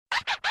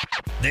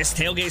This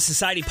Tailgate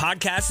Society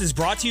podcast is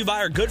brought to you by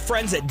our good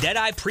friends at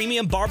Deadeye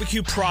Premium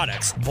Barbecue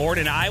Products. Born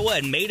in Iowa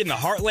and made in the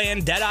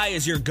heartland, Deadeye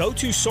is your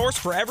go-to source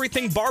for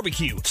everything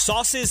barbecue.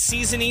 Sauces,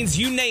 seasonings,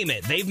 you name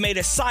it. They've made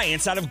a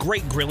science out of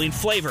great grilling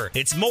flavor.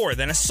 It's more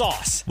than a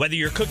sauce. Whether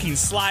you're cooking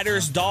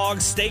sliders,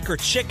 dogs, steak, or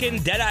chicken,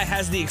 Deadeye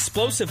has the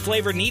explosive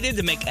flavor needed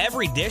to make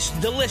every dish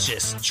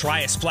delicious.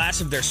 Try a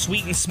splash of their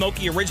sweet and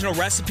smoky original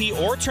recipe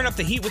or turn up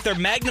the heat with their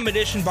Magnum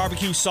Edition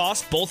barbecue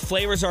sauce. Both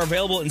flavors are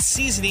available in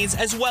seasonings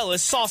as well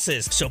as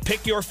sauces. So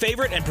pick your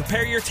favorite and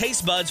prepare your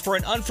taste buds for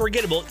an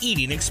unforgettable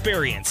eating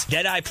experience.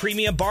 Deadeye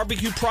Premium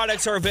Barbecue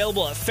Products are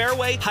available at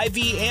Fairway,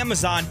 Hy-Vee,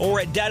 Amazon, or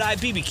at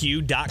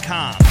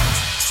DeadeyeBBQ.com.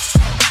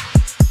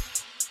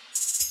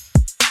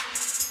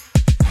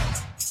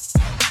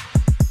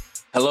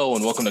 Hello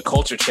and welcome to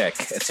Culture Check,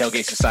 a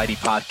Tailgate Society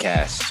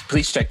podcast.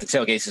 Please check the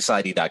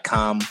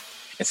tailgatesociety.com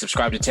and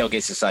subscribe to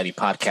Tailgate Society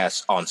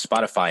podcasts on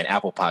Spotify and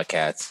Apple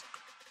Podcasts.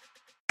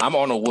 I'm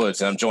Arnold Woods,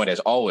 and I'm joined as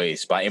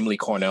always by Emily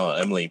Cornell.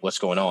 Emily, what's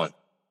going on?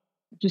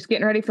 Just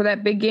getting ready for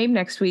that big game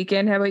next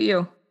weekend. How about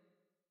you?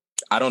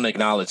 I don't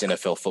acknowledge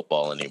NFL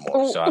football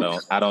anymore, so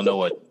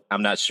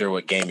I'm not sure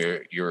what game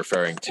you're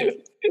referring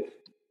to.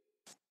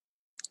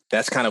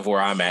 That's kind of where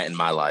I'm at in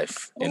my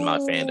life, in my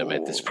fandom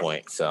at this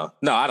point. So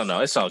no, I don't know.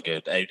 It's all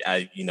good.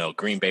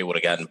 Green Bay would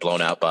have gotten blown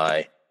out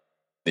by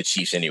the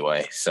Chiefs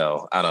anyway.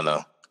 So I don't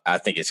know. I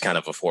think it's kind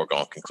of a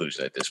foregone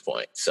conclusion at this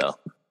point. So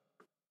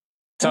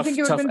tough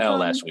L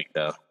last week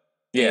though.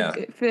 Yeah.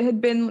 If it had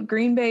been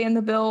Green Bay and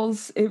the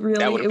Bills, it would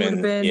have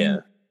been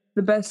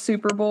the best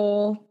Super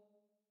Bowl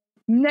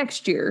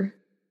next year.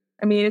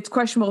 I mean, it's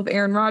questionable if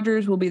Aaron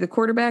Rodgers will be the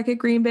quarterback at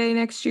Green Bay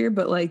next year,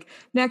 but like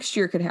next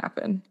year could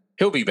happen.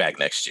 He'll be back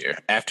next year.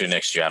 After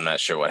next year, I'm not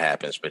sure what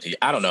happens, but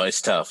I don't know.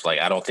 It's tough. Like,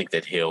 I think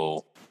that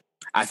he'll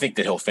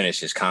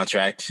finish his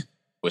contract,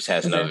 which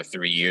has another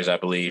 3 years, I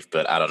believe,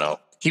 but I don't know.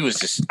 He was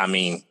just,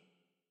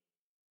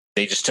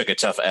 they just took a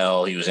tough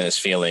L. He was in his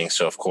feelings.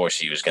 So of course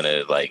he was going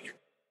to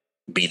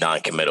be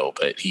non-committal,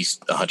 but he's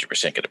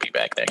 100% going to be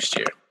back next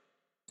year.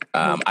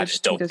 I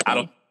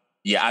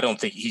don't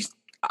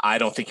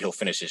think he'll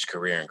finish his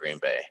career in Green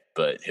Bay,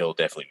 but he'll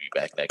definitely be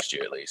back next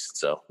year at least.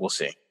 So we'll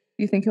see.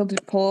 You think he'll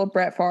just pull up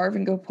Brett Favre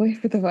and go play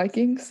for the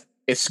Vikings?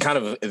 It's kind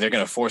of, they're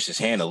going to force his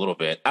hand a little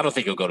bit. I don't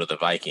think he'll go to the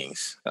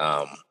Vikings.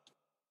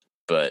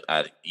 But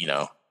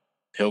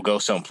he'll go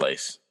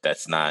someplace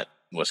that's not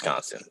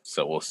Wisconsin.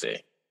 So we'll see.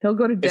 He'll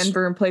go to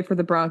Denver and play for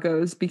the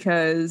Broncos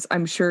because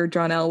I'm sure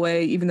John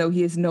Elway, even though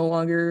he is no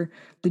longer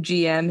the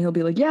GM, he'll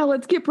be like, yeah,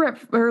 let's get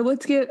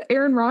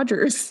Aaron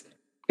Rodgers.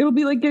 It'll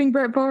be like getting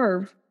Brett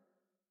Favre.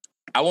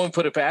 I won't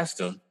put it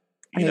past him.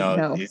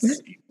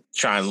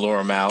 Try and lure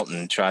him out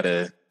and try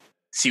to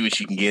see what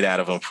you can get out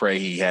of him. Pray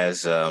he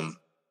has a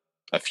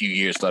few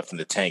years left in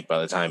the tank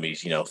by the time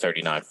he's,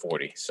 39,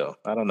 40. So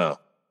I don't know.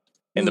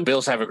 And the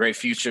Bills have a great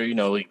future,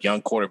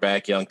 young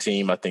quarterback, young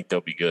team. I think they'll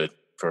be good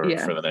for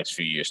the next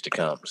few years to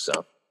come.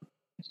 So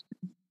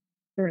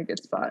they're in a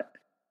good spot.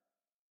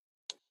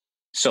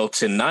 So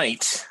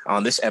tonight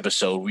on this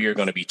episode, we are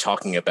going to be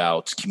talking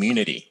about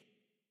Community,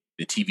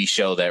 the TV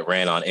show that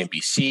ran on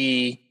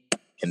NBC,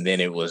 and then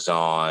it was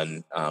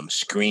on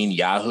Screen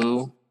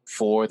Yahoo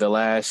for the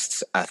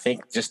last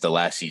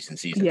season,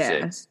 season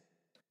 6.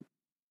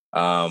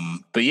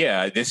 But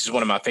yeah, this is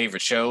one of my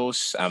favorite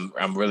shows.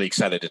 I'm really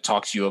excited to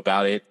talk to you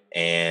about it.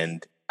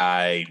 And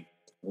I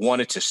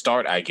wanted to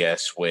start, I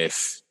guess,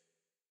 with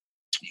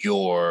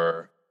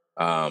your,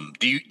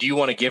 do you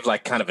want to give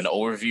kind of an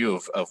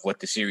overview of what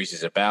the series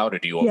is about, or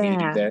do you want me to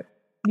do that?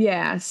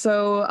 Yeah.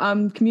 So,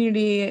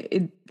 Community,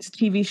 it's a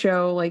TV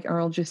show, like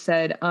Arnold just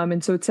said.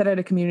 And so it's set at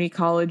a community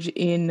college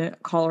in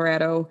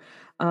Colorado,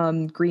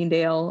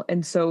 Greendale.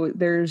 And so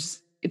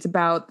it's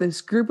about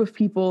this group of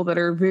people that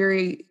are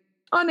very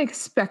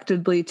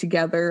unexpectedly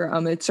together.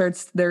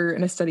 They're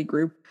in a study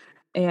group,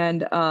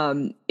 and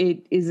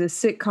it is a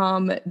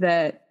sitcom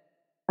that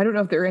I don't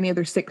know if there are any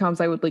other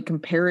sitcoms I would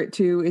compare it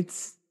to.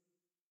 It's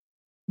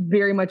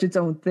very much its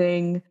own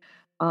thing,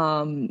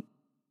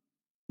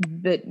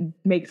 that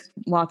makes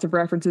lots of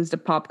references to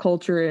pop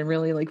culture and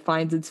really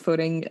finds its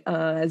footing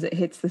as it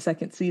hits the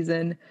second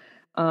season.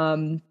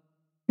 And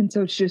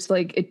so it's just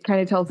it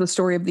kind of tells the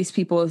story of these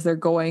people as they're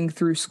going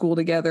through school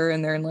together,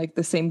 and they're in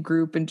the same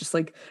group, and just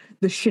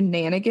the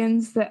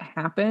shenanigans that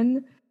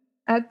happen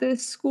at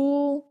this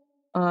school.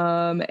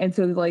 And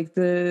so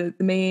the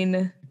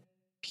main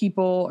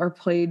people are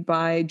played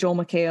by Joel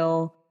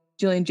McHale,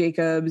 Jillian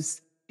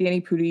Jacobs,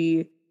 Danny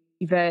Pudi,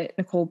 Yvette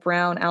Nicole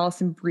Brown,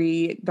 Allison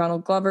Brie,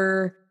 Donald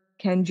Glover,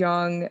 Ken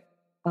Jeong,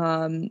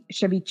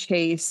 Chevy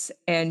Chase,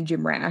 and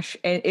Jim Rash.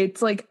 And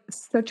it's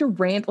such a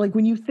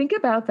when you think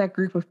about that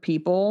group of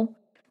people,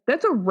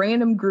 that's a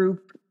random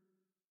group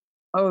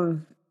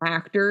of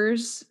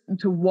actors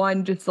to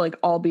one just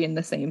all be in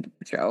the same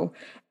show.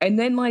 And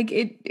then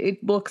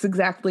it looks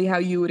exactly how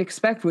you would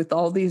expect with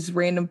all these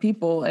random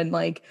people, and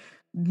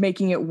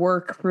making it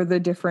work for the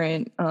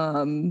different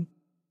storylines.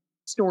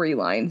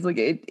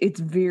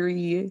 It's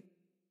very,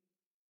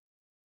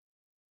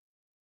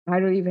 I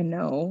don't even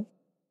know.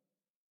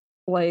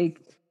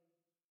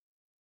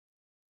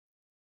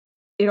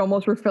 it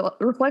almost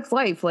reflects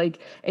life. Like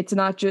it's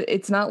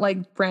not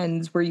like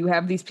Friends where you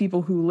have these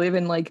people who live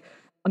in like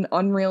an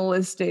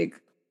unrealistic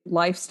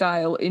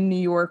lifestyle in New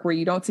York where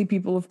you don't see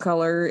people of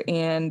color,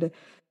 and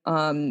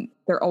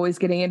they're always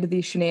getting into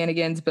these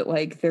shenanigans, but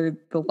like the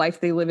life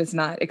they live is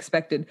not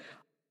expected.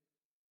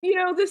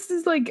 This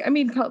is like, I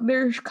mean,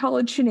 their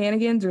college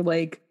shenanigans are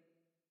like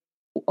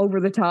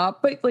over the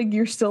top, but like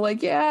you're still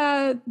like,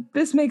 yeah,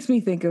 this makes me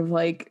think of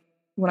like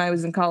when I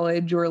was in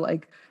college, or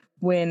like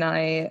when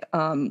I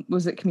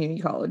was at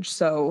community college.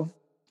 So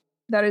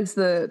that is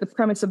the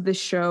premise of this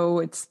show.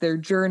 It's their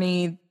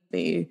journey.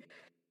 It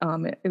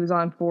was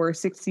on for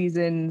 6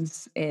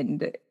 seasons,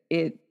 and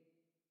it's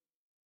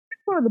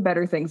one of the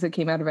better things that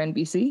came out of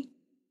NBC.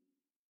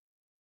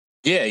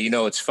 Yeah,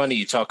 it's funny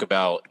you talk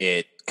about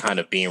it kind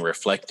of being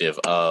reflective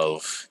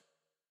of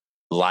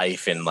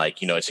life, and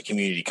like, it's a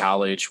community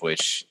college,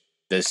 which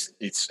that's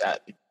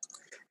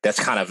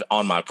kind of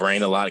on my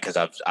brain a lot because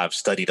I've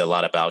studied a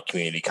lot about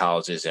community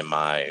colleges in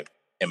my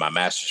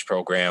master's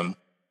program.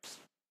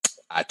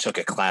 I took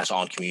a class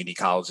on community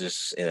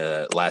colleges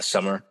last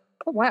summer.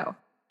 Oh, wow.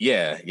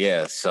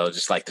 Yeah. So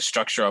just like the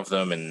structure of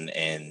them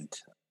and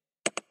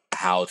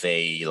how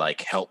they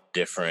like help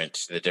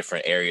the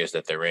different areas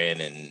that they're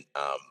in, and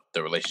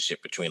the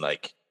relationship between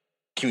like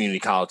community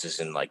colleges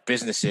and like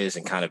businesses,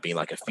 and kind of being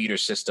like a feeder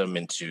system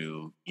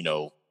into,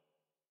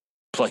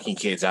 plucking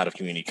kids out of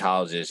community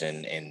colleges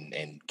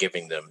and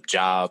giving them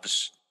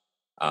jobs,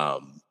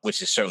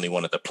 which is certainly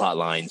one of the plot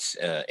lines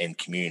in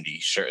Community.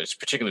 Sure, it's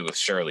particularly with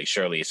Shirley.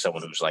 Shirley is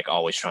someone who's like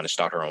always trying to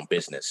start her own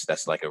business.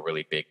 That's like a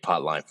really big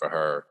plot line for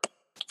her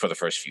for the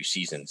first few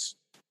seasons.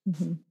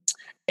 Mm-hmm.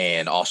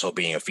 And also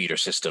being a feeder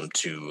system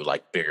to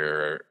like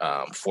bigger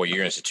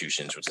 4-year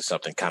institutions, which is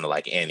something kind of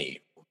like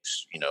Annie,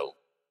 who's,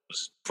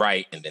 was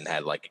bright and then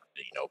had like,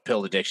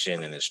 pill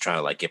addiction and is trying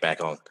to like get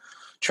back on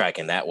track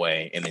in that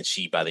way. And then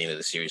she, by the end of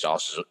the series,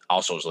 also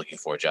was looking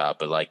for a job.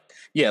 But like,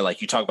 yeah,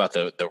 like you talk about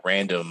the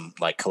random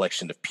like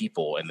collection of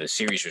people, and the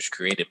series was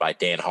created by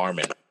Dan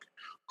Harmon,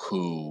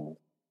 who,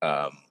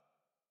 I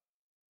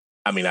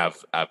mean,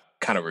 I've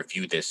kind of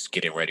reviewed this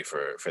getting ready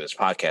for this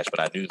podcast, but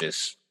I knew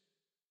this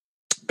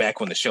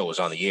back when the show was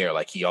on the air.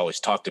 Like, he always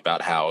talked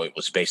about how it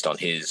was based on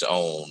his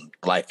own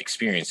life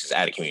experiences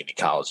at a community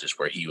colleges,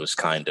 where he was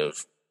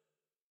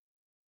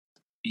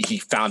he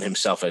found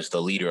himself as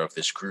the leader of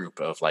this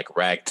group of like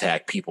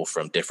ragtag people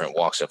from different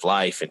walks of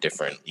life and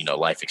different,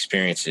 life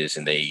experiences.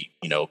 And they,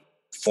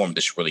 formed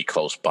this really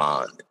close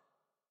bond.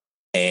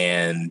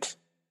 And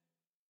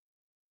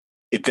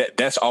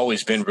that's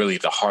always been really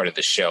the heart of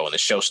the show. And the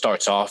show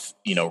starts off,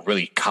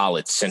 really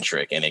college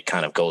centric, and it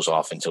kind of goes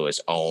off into its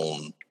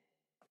own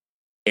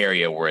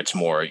area where it's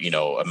more,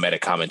 a meta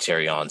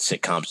commentary on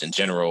sitcoms in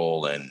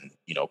general, and,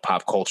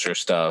 pop culture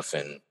stuff,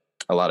 and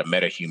a lot of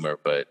meta humor.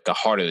 But the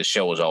heart of the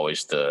show is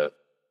always the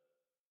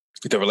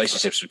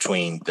relationships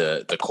between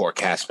the core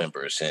cast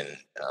members. And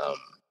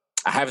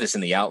I have this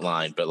in the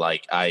outline, but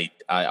like I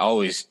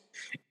always,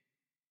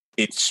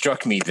 it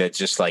struck me that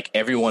just like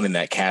everyone in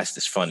that cast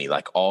is funny.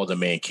 Like all the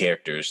main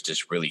characters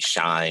just really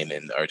shine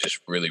and are just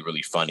really,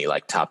 really funny,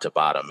 like top to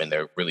bottom. And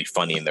they're really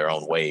funny in their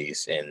own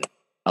ways. And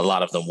a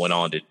lot of them went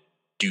on to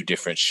do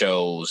different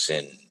shows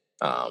and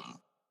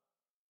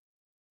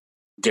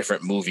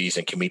different movies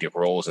and comedic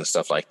roles and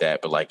stuff like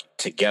that. But like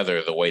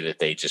together, the way that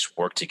they just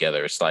work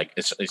together, it's like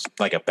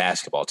a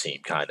basketball team,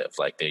 kind of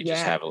like they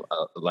just have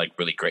like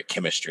really great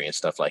chemistry and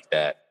stuff like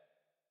that.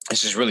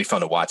 It's just really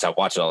fun to watch. I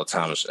watch it all the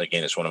time.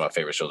 Again, it's one of my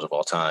favorite shows of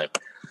all time.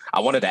 I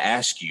wanted to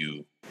ask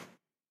you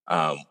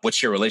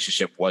what your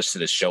relationship was to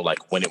this show,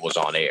 like when it was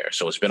on air.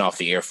 So it's been off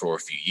the air for a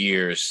few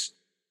years.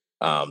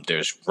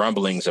 There's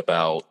rumblings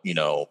about,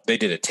 they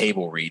did a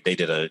table read. They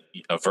did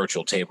a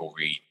virtual table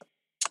read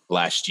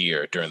last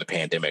year during the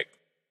pandemic.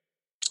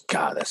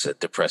 God, that's a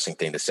depressing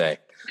thing to say.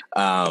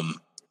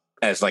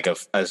 As a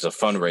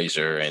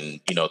fundraiser,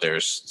 and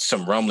there's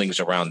some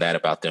rumblings around that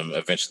about them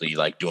eventually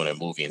like doing a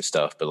movie and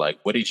stuff. But like,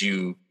 what did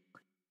you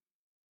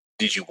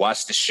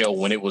watch the show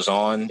when it was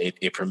on?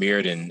 It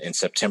premiered in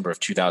September of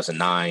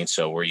 2009.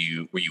 So were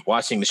you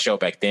watching the show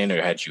back then,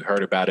 or had you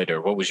heard about it,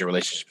 or what was your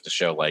relationship with the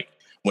show like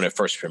when it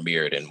first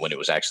premiered and when it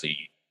was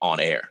actually on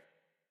air?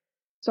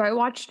 So I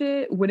watched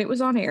it when it was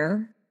on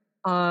air,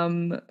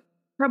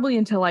 probably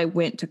until I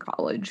went to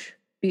college.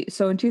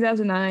 So in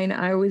 2009,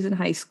 I was in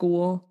high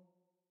school.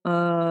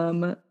 I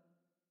would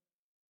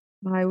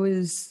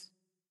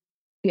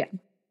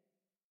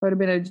have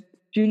been a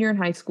junior in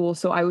high school.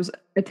 So I was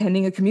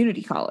attending a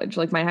community college.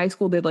 Like my high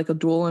school did like a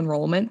dual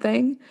enrollment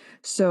thing.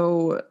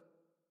 So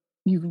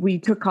we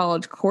took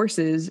college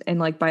courses, and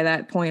like by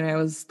that point I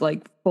was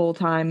like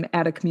full-time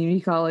at a community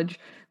college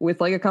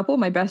with like a couple of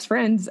my best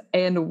friends,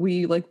 and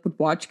we like would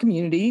watch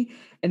Community,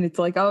 and it's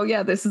like, oh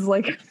yeah, this is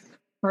like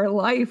our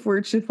life, where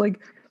it's just like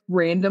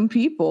random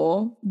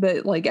people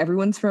that like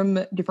everyone's from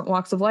different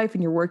walks of life,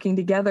 and you're working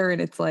together.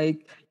 And it's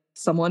like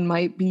someone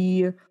might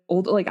be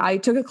old. Like I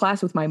took a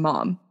class with my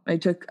mom. I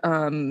took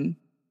a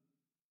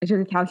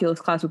calculus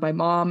class with my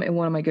mom and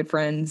one of my good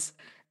friends,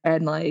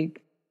 and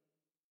like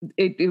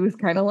it was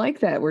kind of like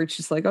that, where it's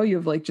just like, oh, you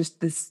have like just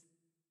this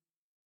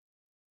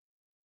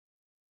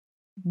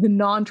the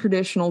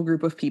non-traditional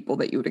group of people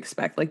that you would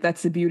expect. Like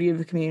that's the beauty of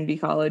the community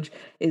college,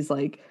 is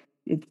like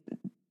it's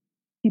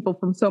people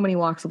from so many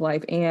walks of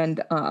life.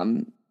 And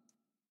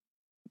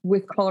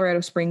with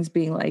Colorado Springs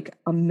being like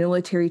a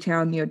military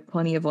town, you had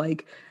plenty of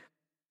like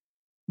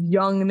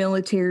young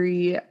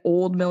military,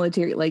 old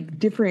military, like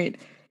different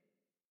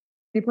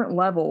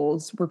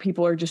levels where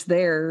people are just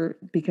there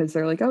because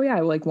they're like, oh yeah,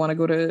 I like want to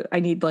go to, I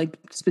need like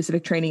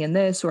specific training in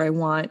this, or I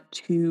want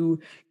to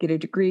get a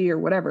degree or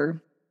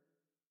whatever.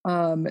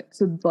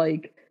 So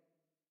like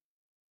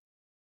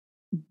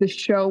the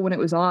show when it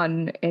was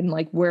on and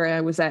like where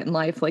I was at in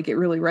life, like it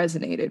really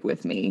resonated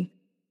with me.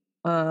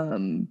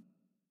 And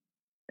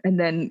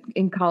then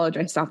in college,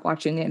 I stopped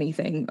watching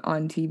anything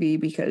on TV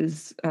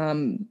because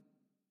I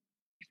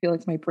feel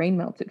like my brain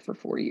melted for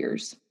 4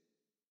 years.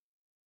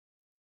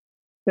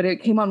 But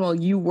it came on while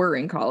you were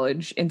in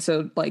college. And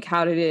so like,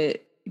 how did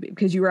it,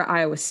 because you were at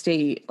Iowa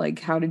State, like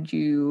how did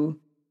you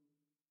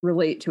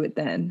relate to it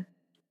then?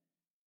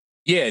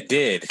 Yeah, it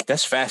did.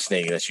 That's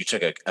fascinating that you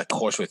took a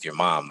course with your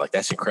mom. Like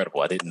that's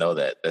incredible. I didn't know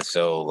that. That's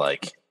so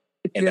like,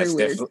 It's and very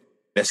weird.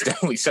 That's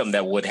definitely something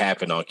that would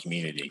happen on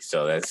Community.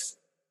 So that's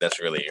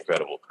really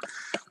incredible.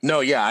 No,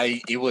 yeah,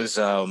 it was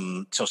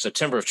so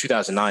September of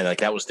 2009, like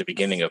that was the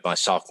beginning of my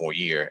sophomore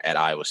year at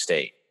Iowa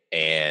State.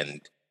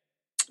 And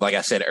like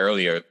I said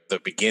earlier, the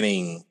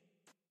beginning,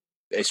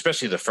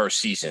 especially the first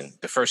season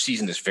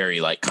is very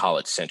like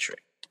college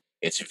centric.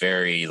 It's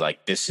very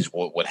like, this is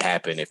what would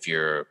happen if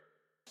you're,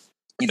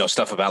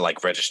 stuff about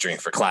like registering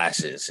for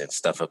classes and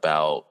stuff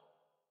about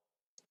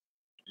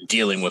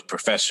dealing with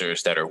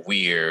professors that are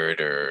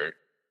weird, or,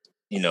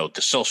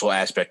 the social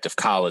aspect of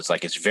college.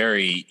 Like it's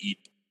very,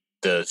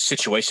 the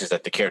situations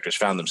that the characters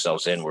found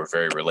themselves in were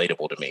very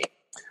relatable to me.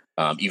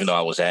 Even though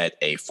I was at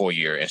a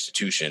 4-year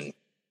institution,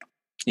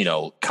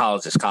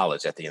 college is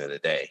college at the end of the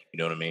day. You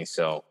know what I mean?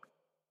 So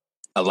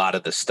a lot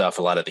of the stuff,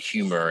 a lot of the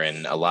humor,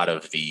 and a lot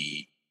of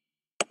the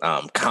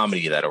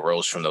comedy that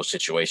arose from those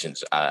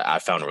situations, I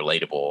found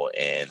relatable,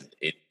 and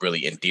it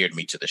really endeared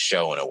me to the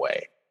show in a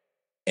way.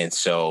 And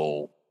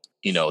so,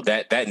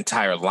 that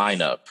entire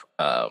lineup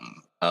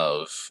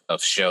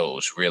of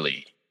shows,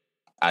 really,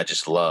 I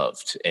just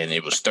loved. And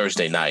it was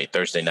Thursday night.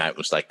 Thursday night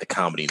was like the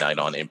comedy night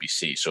on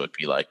NBC. So it'd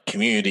be like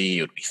Community,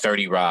 it would be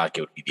 30 Rock,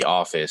 it would be The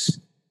Office,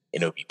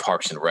 and it would be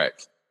Parks and Rec.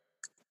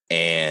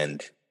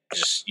 And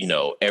just,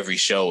 every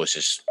show was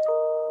just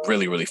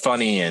really, really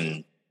funny.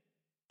 And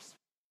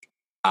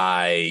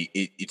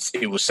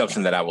it was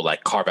something that I would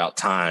like carve out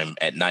time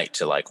at night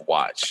to like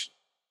watch.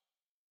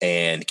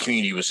 And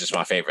Community was just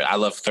my favorite. I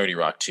love 30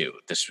 Rock too.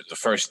 The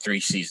first 3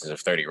 seasons of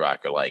 30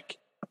 Rock are like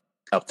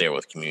up there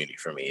with Community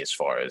for me as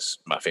far as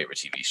my favorite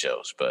TV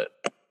shows. But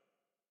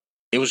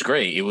it was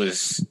great. It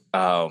was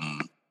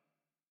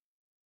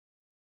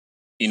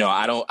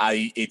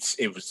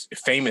it was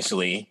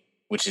famously,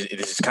 which is,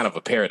 this is kind of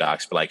a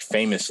paradox, but like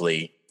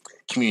famously,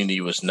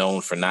 Community was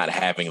known for not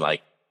having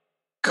like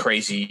a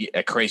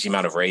crazy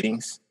amount of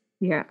ratings.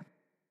 Yeah.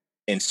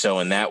 And so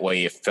in that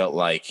way, it felt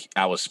like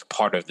I was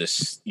part of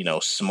this,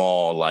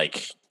 small,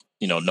 like,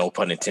 no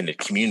pun intended,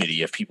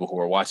 community of people who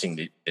were watching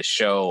the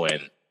show.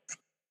 And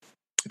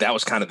that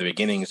was kind of the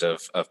beginnings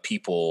of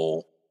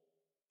people,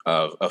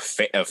 of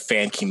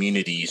fan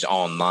communities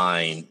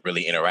online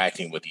really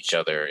interacting with each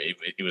other.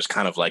 It was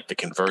kind of like the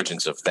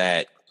convergence of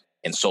that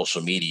and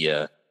social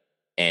media,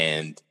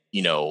 and,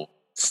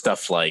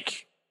 stuff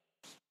like,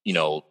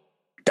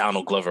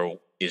 Donald Glover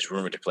is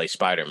rumored to play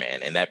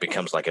Spider-Man, and that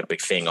becomes like a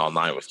big thing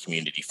online with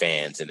Community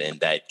fans. And then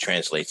that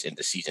translates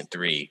into season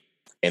 3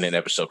 in an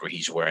episode where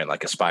he's wearing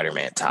like a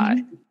Spider-Man tie.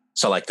 Mm-hmm.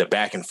 So like the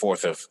back and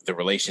forth of the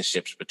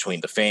relationships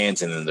between the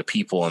fans and then the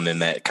people, and then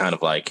that kind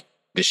of like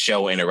the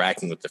show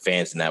interacting with the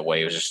fans in that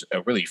way, it was just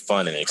a really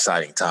fun and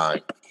exciting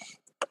time.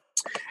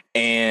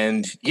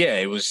 And yeah,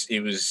 it was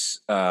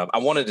I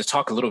wanted to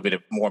talk a little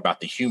bit more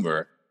about the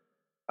humor,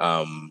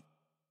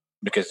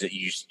 because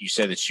you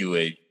said that you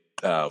would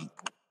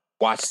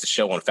watched the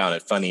show and found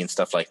it funny and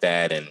stuff like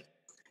that. And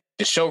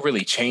the show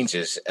really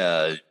changes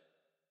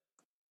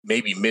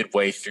maybe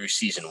midway through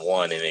season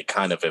 1, and it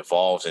kind of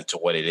evolves into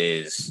what it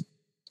is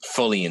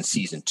fully in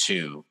season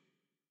 2.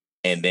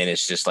 And then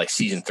it's just like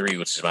season 3,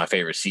 which is my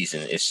favorite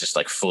season. It's just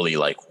like fully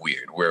like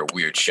weird. We're a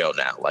weird show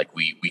now. Like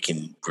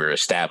we're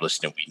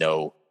established and we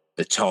know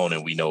the tone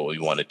and we know what we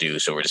want to do.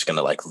 So we're just going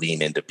to like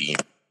lean into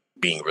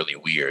being really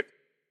weird.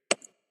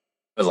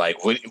 But like,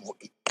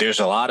 there's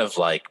a lot of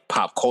like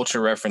pop culture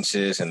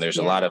references, and there's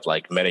a lot of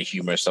like meta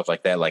humor and stuff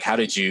like that. Like, how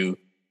did you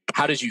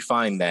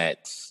find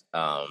that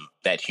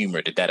that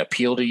humor? Did that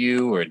appeal to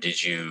you, or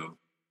did you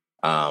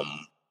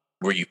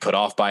were you put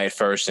off by it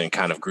first and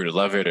kind of grew to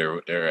love it,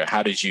 or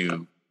how did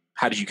you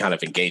kind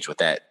of engage with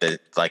that, the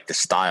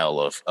style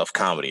of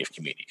comedy of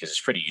Community, because it's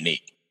pretty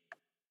unique?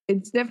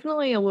 It's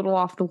definitely a little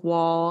off the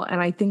wall,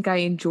 and I think I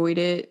enjoyed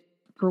it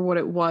for what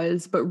it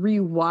was, but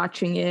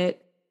rewatching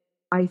it,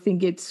 I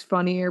think it's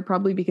funnier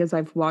probably because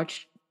I've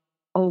watched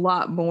a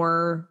lot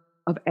more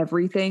of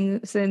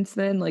everything since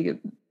then. Like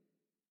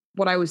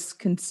what I was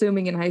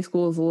consuming in high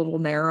school is a little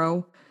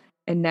narrow.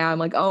 And now I'm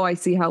like, oh, I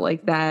see how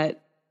like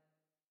that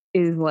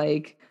is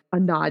like a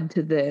nod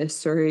to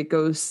this, or it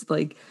goes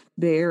like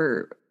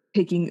they're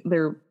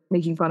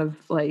making fun of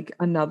like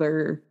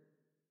another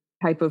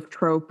type of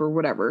trope or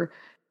whatever.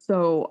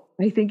 So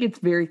I think it's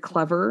very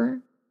clever.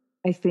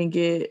 I think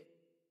it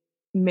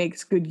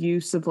makes good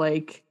use of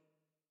like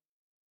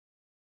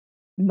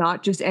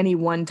not just any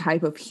one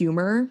type of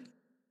humor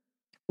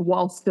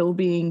while still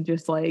being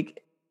just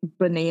like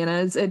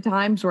bananas at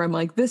times where I'm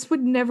like, this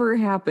would never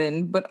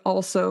happen, but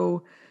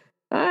also,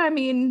 I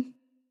mean,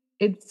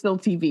 it's still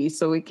TV,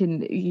 so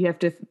you have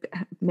to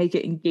make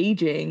it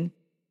engaging.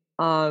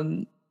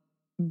 But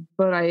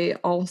I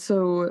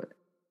also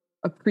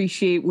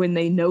appreciate when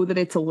they know that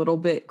it's a little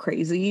bit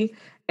crazy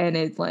and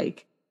it's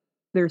like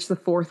there's the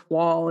fourth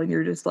wall and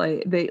you're just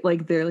like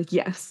they're like,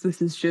 yes,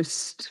 this is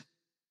just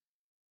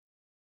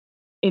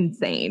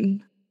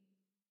insane.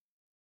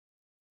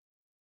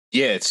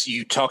 Yeah,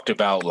 you talked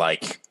about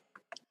like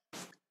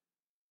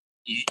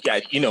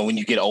when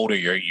you get older,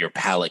 your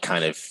palate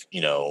kind of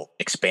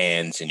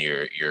expands, and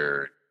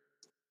you're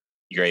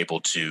able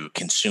to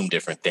consume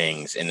different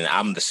things. And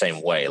I'm the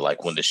same way.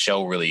 Like when the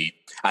show really,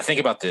 I think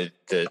about the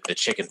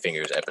Chicken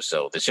Fingers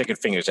episode,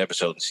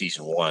 in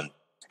season 1.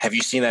 Have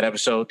you seen that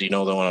episode? Do you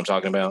know the one I'm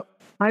talking about?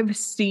 I've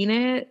seen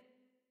it,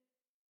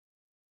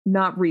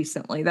 not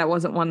recently. That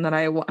wasn't one that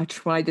I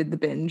watched when I did the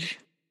binge.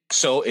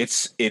 So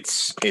it's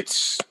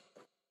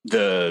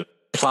the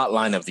plot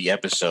line of the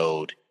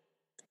episode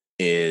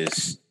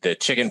is the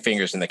chicken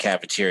fingers in the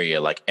cafeteria.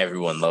 Like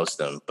everyone loves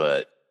them,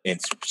 but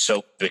it's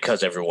so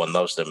because everyone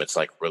loves them, it's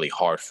like really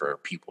hard for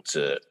people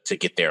to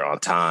get there on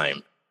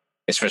time,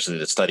 especially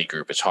the study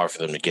group. It's hard for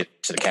them to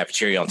get to the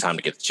cafeteria on time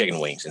to get the chicken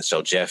wings. And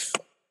so Jeff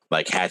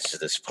like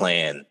hatches this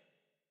plan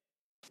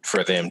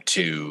for them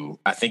to,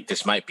 I think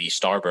this might be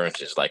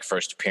Starburns' like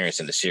first appearance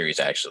in the series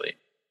actually,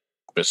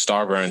 but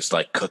Starburns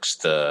like cooks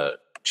the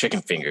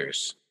chicken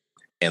fingers.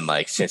 And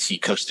like, since he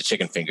cooks the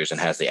chicken fingers and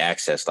has the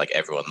access, like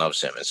everyone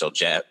loves him. And so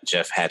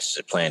Jeff hatches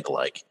a plan to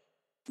like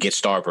get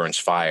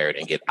Starburns fired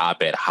and get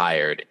Abed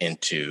hired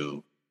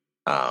into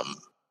the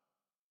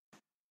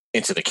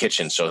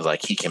kitchen, so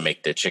like he can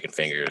make the chicken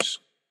fingers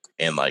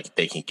and like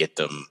they can get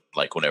them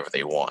like whenever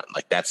they want.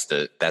 Like that's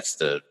the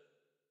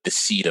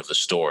seed of the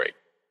story.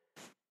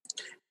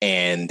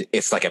 And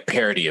it's like a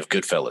parody of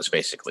Goodfellas,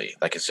 basically.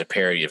 Like it's a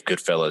parody of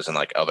Goodfellas and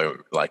like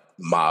other like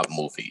mob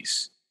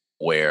movies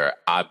where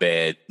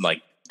Abed,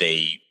 like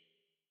they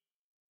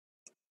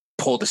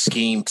pull the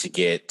scheme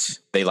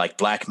they like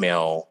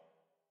blackmail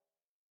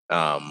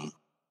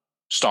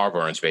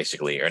Starburns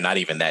basically, or not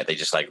even that. They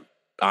just like,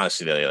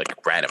 honestly, they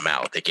like rat him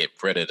out. They get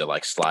Britta to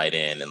like slide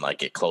in and like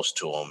get close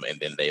to him. And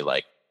then they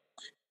like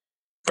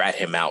rat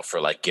him out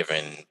for like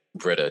giving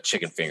Britta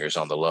chicken fingers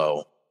on the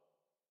low.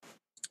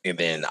 And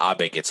then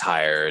Abed gets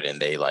hired, and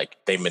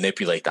they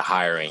manipulate the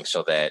hiring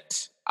so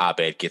that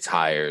Abed gets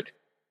hired,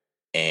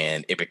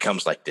 and it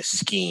becomes like this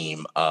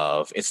scheme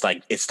of it's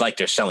like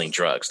they're selling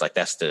drugs. Like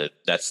that's the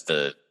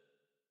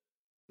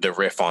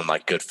riff on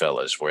like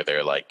Goodfellas, where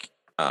they're like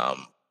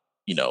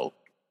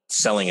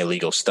selling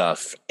illegal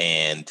stuff,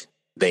 and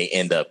they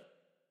end up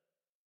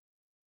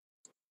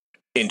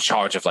in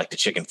charge of like the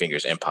chicken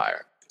fingers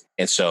empire.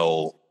 And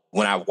so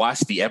when I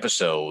watched the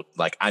episode,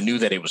 like I knew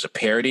that it was a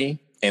parody.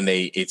 And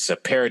it's a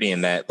parody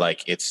in that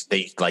like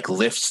they like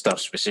lift stuff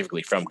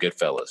specifically from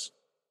Goodfellas.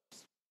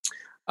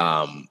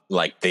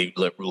 Like they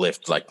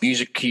lift like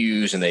music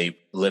cues, and they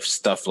lift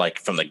stuff like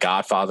from The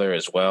Godfather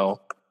as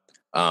well.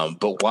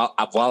 But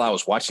while I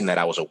was watching that,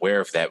 I was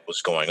aware of that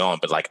was going on.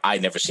 But like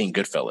I'd never seen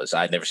Goodfellas,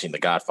 I'd never seen The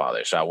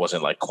Godfather, so I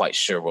wasn't like quite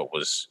sure what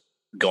was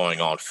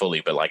going on fully.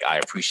 But like I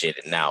appreciate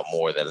it now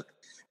more than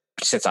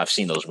since I've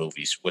seen those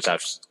movies, which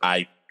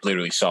I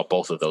literally saw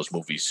both of those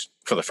movies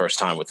for the first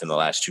time within the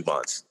last 2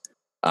 months.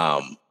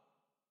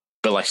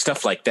 But like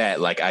stuff like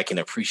that, like I can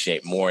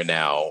appreciate more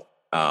now.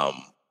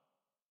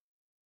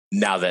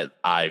 Now that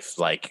I've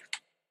like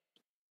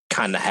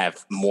kind of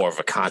have more of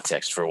a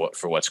context for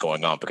what's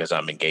going on, because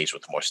I'm engaged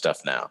with more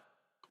stuff now.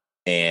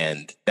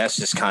 And that's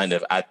just kind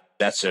of,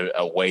 that's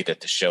a way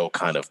that the show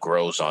kind of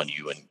grows on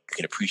you, and you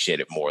can appreciate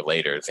it more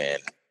later than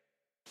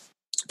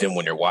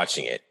when you're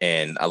watching it.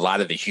 And a lot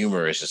of the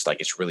humor is just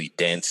like, it's really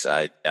dense.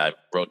 I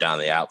wrote down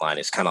the outline.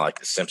 It's kind of like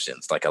The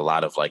Simpsons, like a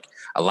lot of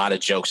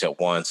jokes at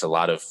once, a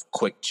lot of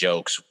quick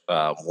jokes,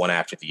 one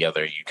after the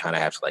other. You kind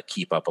of have to like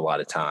keep up a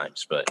lot of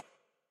times, but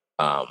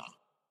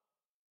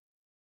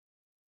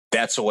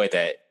that's a way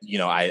that,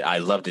 I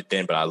loved it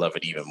then, but I love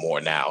it even more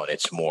now. And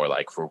it's more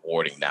like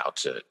rewarding now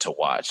to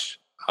watch.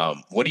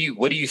 What do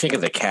you think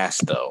of the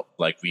cast though?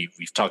 Like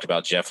we've talked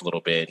about Jeff a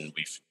little bit, and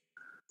we've,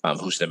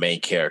 who's the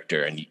main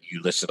character, and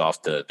you listed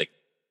off the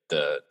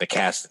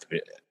cast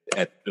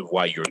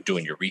while you were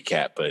doing your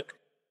recap. But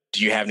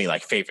do you have any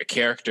like favorite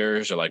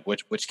characters, or like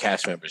which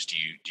cast members do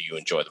you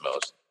enjoy the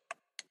most?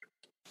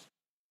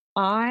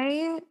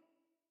 I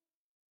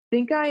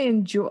think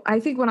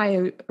when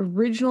I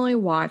originally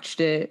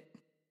watched it,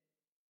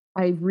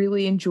 I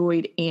really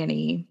enjoyed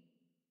Annie,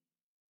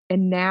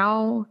 and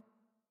now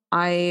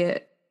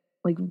I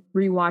like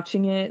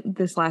rewatching it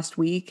this last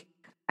week.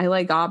 I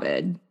like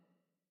Abed.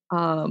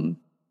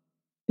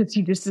 Because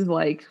he just is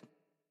like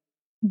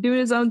doing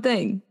his own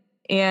thing.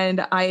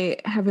 And I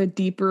have a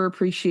deeper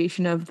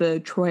appreciation of the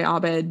Troy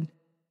Abed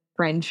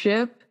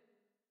friendship.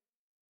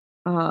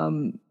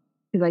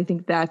 Because I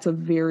think that's a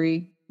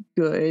very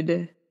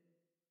good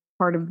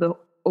part of the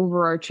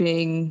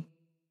overarching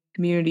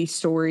Community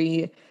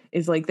story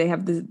is like they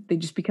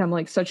just become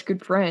like such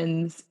good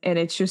friends, and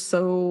it's just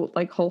so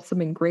like wholesome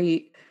and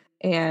great.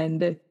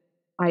 And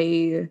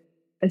I,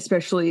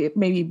 especially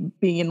maybe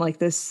being in like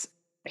this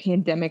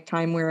pandemic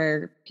time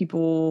where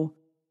people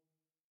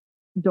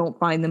don't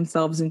find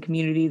themselves in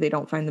community, they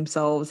don't find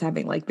themselves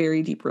having like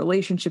very deep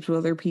relationships with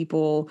other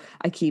people.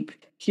 I keep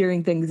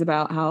hearing things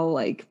about how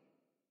like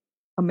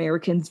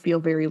Americans feel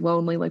very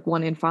lonely, like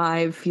 1 in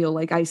 5 feel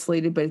like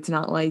isolated, but it's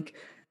not like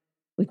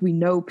we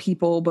know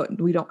people, but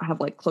we don't have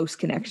like close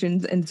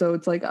connections. And so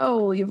it's like,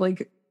 oh, you have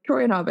like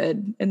Troy and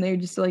Abed, and they're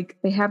just like,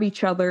 they have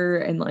each other,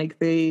 and like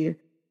they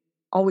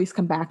always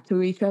come back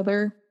to each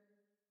other.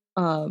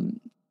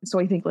 So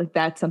I think like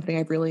that's something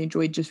I've really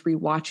enjoyed just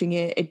rewatching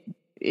it.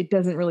 It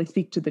doesn't really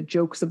speak to the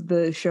jokes of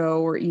the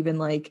show or even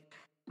like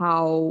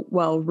how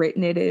well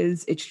written it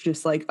is. It's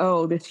just like,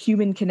 oh, this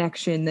human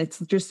connection that's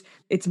just,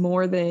 it's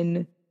more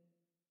than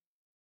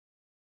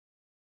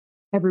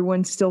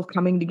everyone's still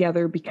coming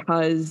together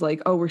because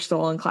like, oh, we're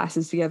still in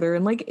classes together,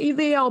 and like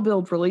they all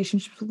build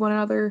relationships with one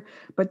another,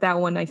 but that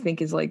one I think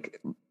is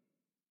like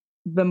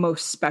the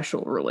most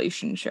special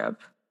relationship.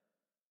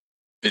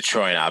 The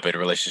Troy and Abed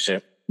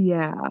relationship.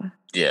 Yeah,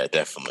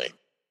 definitely.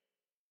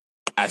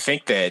 I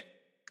think that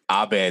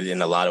Abed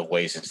in a lot of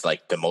ways is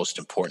like the most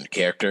important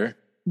character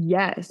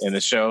yes, in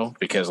the show,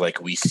 because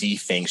like we see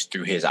things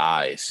through his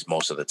eyes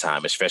most of the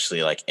time,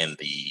 especially like in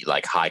the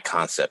like high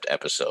concept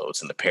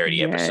episodes and the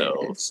parody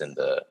episodes and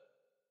the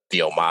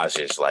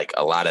homages. Like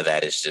a lot of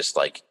that is just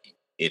like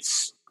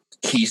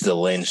he's the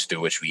lens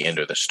through which we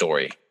enter the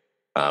story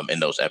in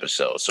those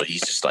episodes. So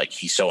he's just like,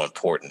 he's so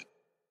important.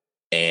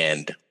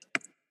 And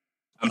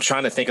I'm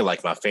trying to think of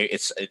like my favorite.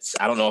 It's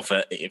I don't know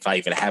if I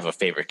even have a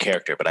favorite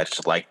character, but I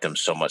just like them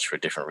so much for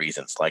different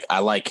reasons. Like I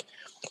like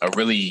a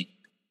really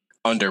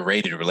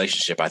underrated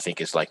relationship, I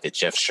think, is like the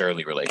Jeff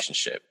Shirley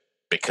relationship,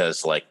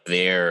 because like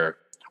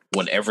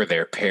whenever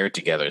they're paired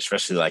together,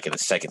 especially like in the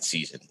second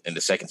season,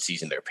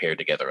 they're paired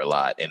together a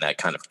lot, and that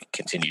kind of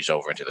continues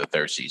over into the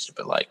third season.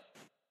 But like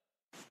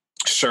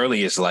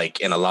Shirley is like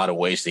in a lot of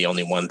ways the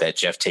only one that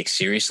Jeff takes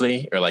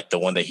seriously, or like the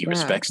one that he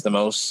respects the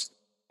most.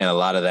 And a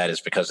lot of that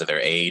is because of their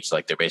age.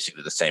 Like they're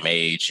basically the same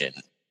age, and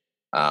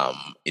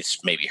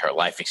it's maybe her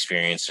life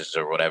experiences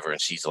or whatever.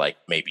 And she's like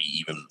maybe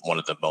even one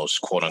of the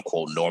most quote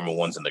unquote normal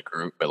ones in the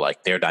group. But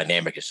like their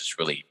dynamic is just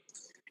really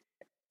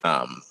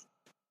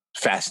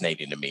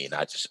fascinating to me. And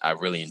I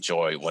really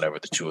enjoy whenever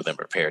the two of them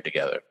are paired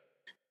together.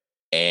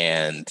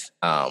 And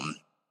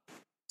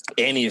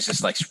Annie is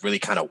just like really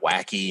kind of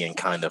wacky and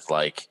kind of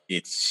like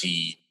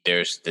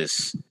there's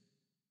this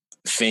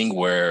thing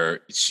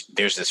where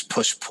there's this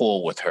push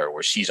pull with her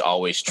where she's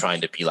always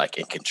trying to be like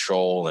in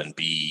control and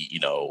be,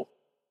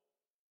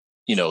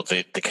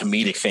 the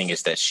comedic thing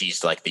is that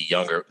she's like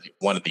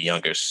one of the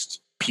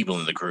youngest people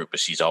in the group, but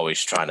she's always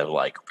trying to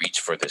like reach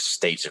for this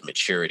stage of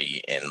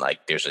maturity, and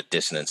like there's a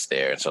dissonance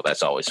there. And so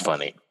that's always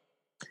funny.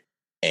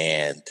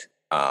 And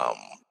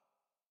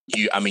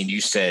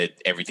you said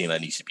everything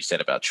that needs to be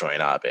said about Troy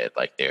and Abed.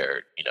 Like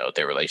their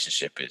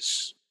relationship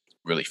is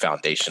really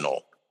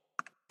foundational.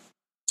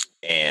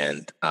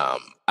 And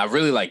I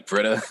really like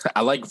Britta.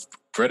 I like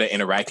Britta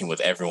interacting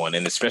with everyone,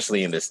 and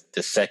especially in the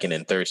second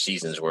and third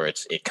seasons, where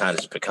it kind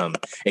of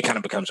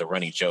becomes a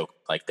running joke.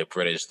 Like the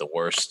Britta is the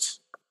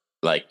worst,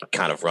 like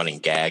kind of running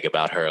gag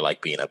about her,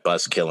 like being a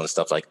buzzkill and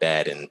stuff like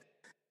that, and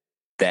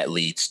that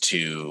leads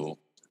to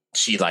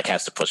she like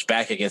has to push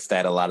back against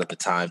that a lot of the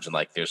times, and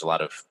like there's a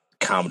lot of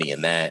comedy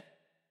in that.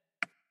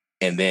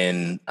 And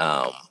then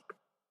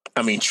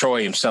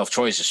Troy himself,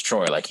 Troy's just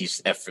Troy. Like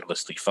he's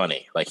effortlessly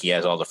funny. Like he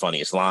has all the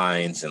funniest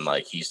lines, and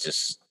like he's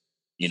just,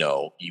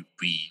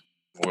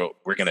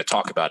 we're going to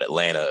talk about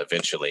Atlanta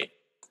eventually.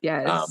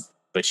 Yes.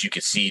 But you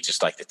could see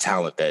just like the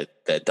talent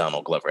that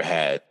Donald Glover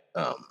had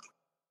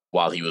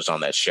while he was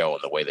on that show,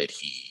 and the way that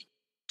he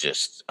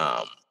just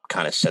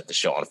kind of set the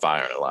show on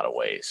fire in a lot of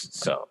ways.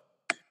 So,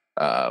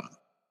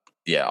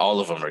 all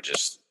of them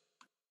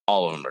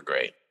are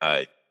great.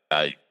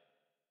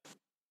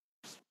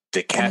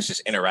 The cast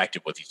just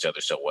interacted with each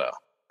other so well.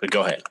 But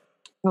go ahead.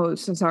 Oh,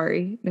 so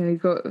sorry.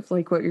 Go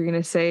like what you're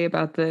gonna say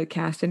about the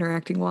cast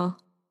interacting well.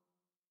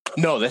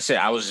 No, that's it.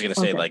 I was just gonna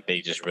say like they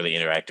just really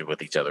interacted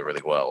with each other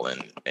really well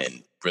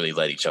and really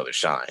let each other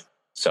shine.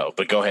 So,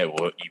 but go ahead.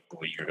 What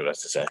you're going to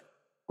say?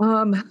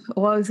 Well,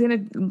 I was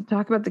gonna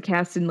talk about the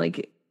cast, and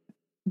like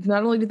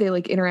not only do they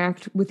like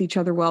interact with each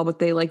other well, but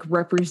they like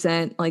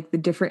represent like the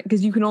different,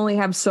 because you can only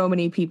have so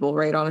many people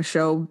right on a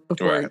show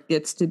before it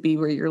gets to be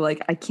where you're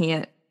like, I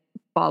can't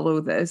follow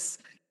this,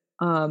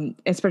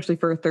 especially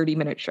for a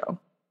 30-minute show.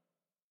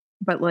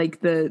 But like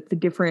the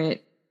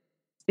different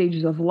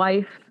stages of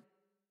life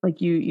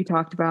like you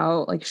talked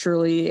about like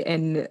Shirley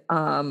and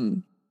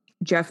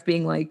Jeff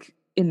being like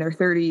in their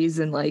 30s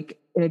and like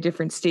in a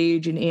different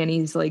stage, and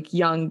Annie's like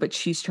young but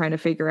she's trying to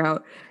figure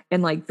out,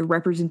 and like the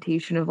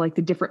representation of like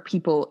the different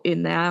people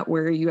in that,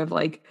 where you have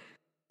like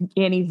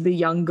Annie's the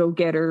young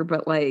go-getter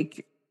but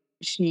like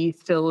she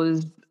still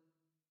is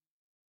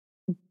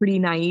pretty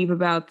naive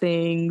about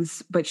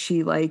things, but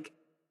she the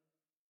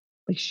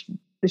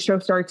show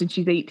starts and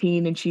she's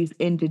 18 and she's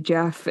into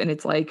Jeff, and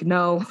it's like,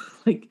 no,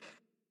 like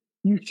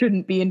you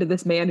shouldn't be into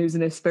this man who's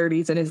in his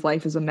 30s and his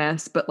life is a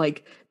mess, but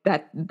like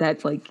that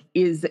like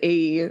is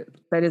a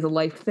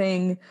life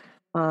thing.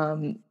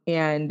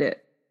 And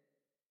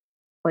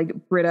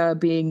like Britta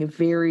being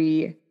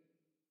very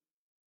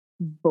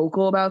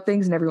vocal about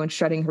things and everyone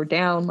shutting her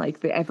down,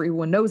 like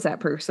everyone knows that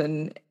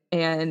person,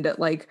 and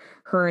like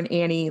her and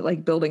Annie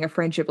like building a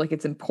friendship, like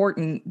it's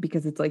important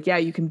because it's like, yeah,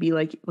 you can be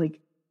like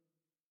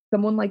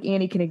someone like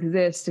Annie can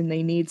exist, and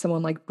they need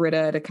someone like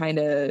Britta to kind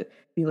of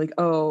be like,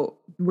 oh,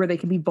 where they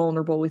can be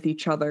vulnerable with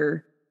each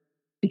other,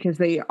 because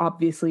they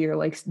obviously are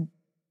like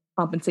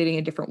compensating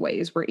in different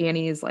ways, where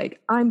Annie is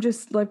like, I'm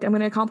just like, I'm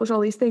going to accomplish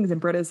all these things,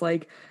 and Britta's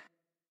like,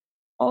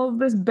 all of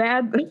this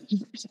bad.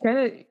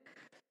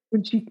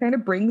 When she kind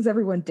of brings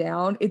everyone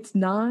down, it's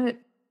not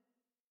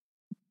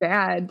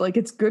bad. Like,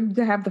 it's good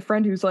to have the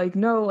friend who's like,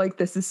 no, like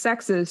this is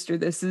sexist, or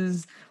this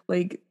is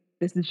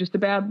just a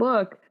bad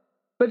look,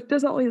 but it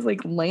doesn't always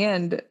like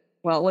land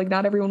well. Like,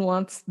 not everyone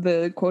wants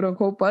the quote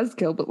unquote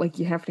buzzkill, but like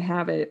you have to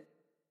have it.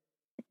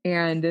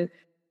 And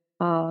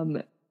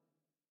I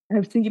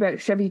was thinking about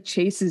Chevy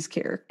Chase's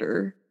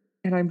character,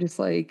 and I'm just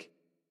like,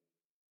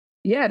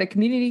 yeah, at a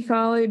community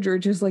college or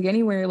just like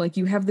anywhere, like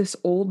you have this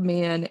old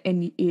man,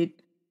 and he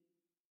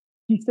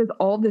says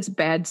all this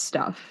bad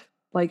stuff.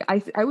 Like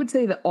I would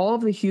say that all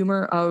of the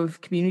humor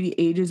of Community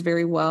ages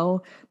very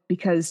well,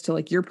 because to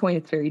like your point,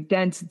 it's very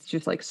dense. It's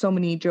just like so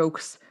many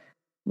jokes,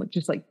 like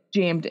just like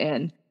jammed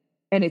in,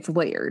 and it's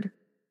layered.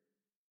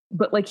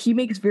 But like he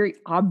makes very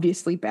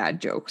obviously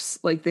bad jokes.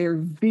 Like they're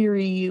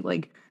very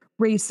like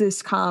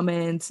racist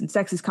comments and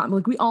sexist comments.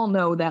 Like we all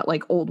know that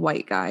like old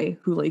white guy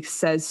who like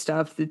says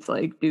stuff that's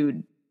like,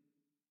 dude,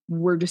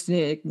 we're just gonna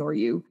ignore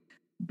you.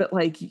 But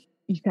like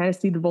you kind of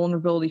see the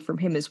vulnerability from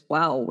him as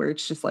well, where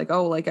it's just like,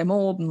 oh, like I'm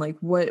old, and like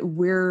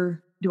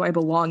where do I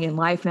belong in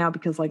life now?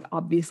 Because like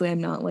obviously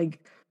I'm not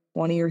like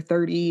 20 or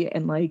 30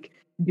 and like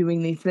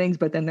doing these things,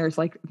 but then there's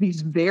like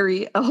these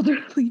very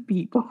elderly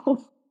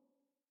people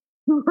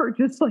who are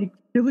just like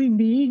really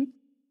mean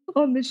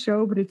on the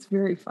show, but it's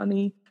very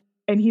funny.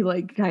 And he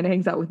like kind of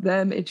hangs out with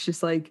them. It's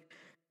just like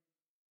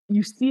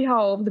you see how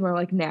all of them are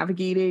like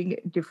navigating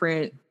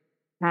different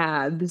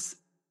paths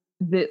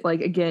that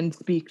like again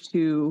speak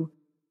to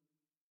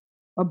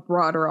a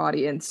broader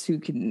audience who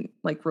can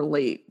like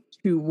relate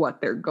to what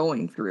they're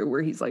going through,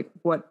 where he's like,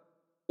 what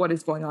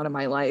is going on in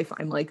my life?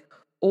 I'm like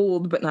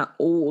old but not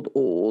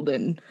old,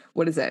 and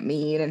what does that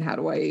mean, and how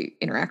do I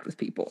interact with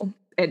people?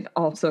 And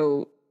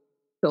also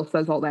still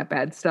says all that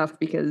bad stuff,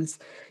 because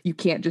you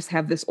can't just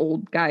have this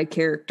old guy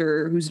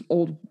character who's an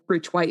old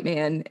rich white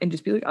man and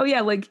just be like, oh yeah,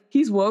 like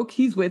he's woke,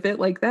 he's with it.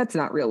 Like that's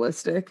not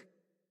realistic.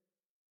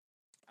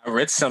 I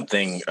read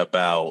something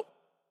about,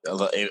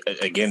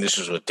 again, this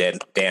was with Dan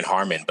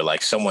Harmon, but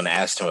like someone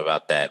asked him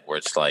about that, where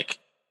it's like,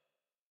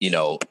 you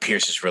know,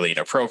 Pierce is really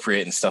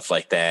inappropriate and stuff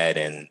like that.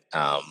 And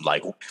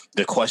like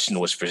the question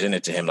was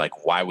presented to him,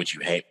 like, why would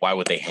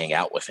they hang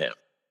out with him?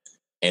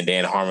 And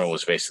Dan Harmon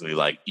was basically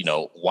like, you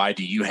know, why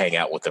do you hang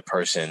out with a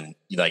person?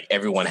 Like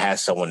everyone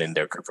has someone in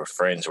their group of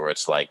friends where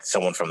it's like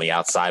someone from the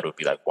outside would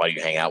be like, why do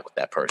you hang out with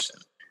that person?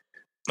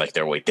 Like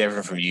they're way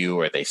different from you,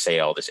 or they say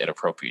all this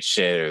inappropriate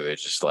shit, or they're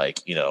just like,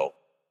 you know,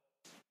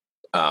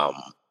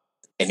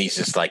 and he's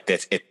just like,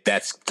 that's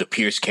the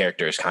Pierce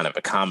character is kind of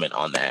a comment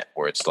on that,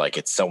 where it's like,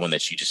 it's someone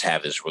that you just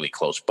have this really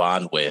close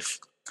bond with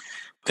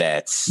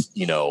that's,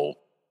 you know,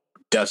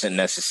 doesn't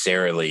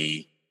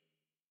necessarily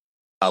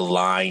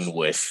align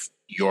with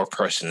your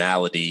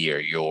personality or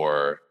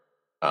your,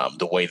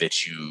 the way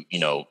that you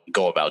know,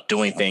 go about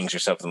doing things or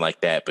something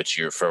like that. But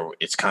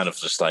it's kind of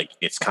just like,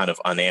 it's kind of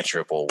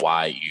unanswerable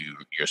why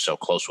you're so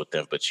close with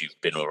them, but you've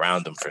been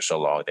around them for so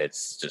long that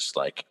it's just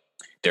like,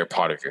 they're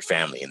part of your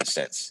family in a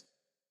sense.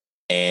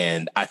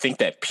 And I think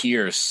that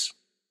Pierce,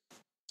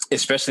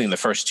 especially in the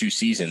first two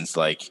seasons,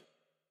 like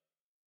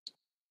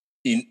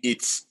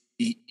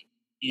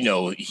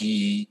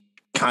he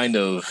kind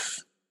of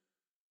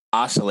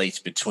oscillates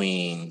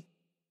between,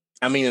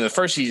 I mean, in the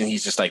first season,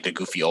 he's just like the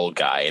goofy old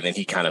guy. And then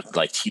he kind of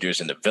like teeters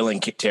into villain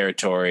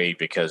territory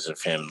because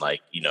of him,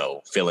 like, you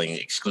know, feeling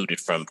excluded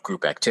from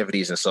group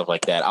activities and stuff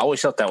like that. I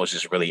always thought that was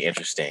just really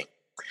interesting.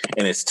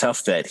 And it's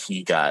tough that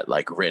he got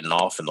like written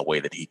off in the way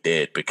that he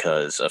did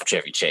because of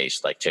Chevy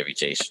Chase. Like Chevy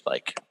Chase,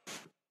 like,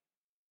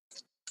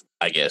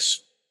 I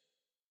guess,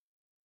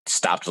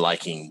 stopped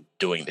liking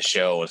doing the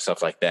show and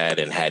stuff like that,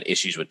 and had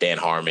issues with Dan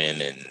Harmon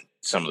and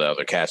some of the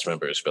other cast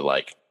members. But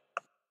like,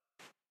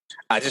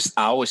 I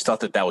always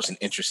thought that was an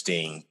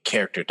interesting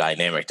character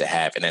dynamic to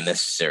have, and a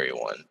necessary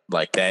one.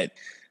 Like that,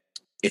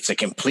 it's a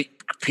complete,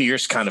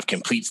 Pierce kind of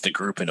completes the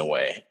group in a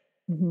way.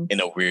 in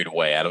a weird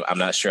way. I'm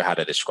not sure how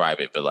to describe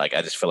it, but like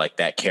I just feel like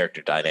that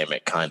character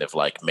dynamic kind of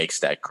like makes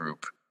that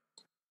group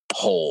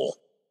whole.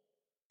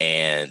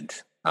 And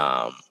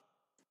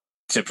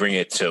to bring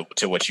it to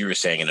what you were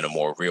saying in a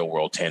more real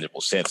world,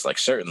 tangible sense, like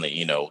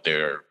certainly,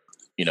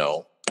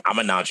 I'm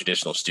a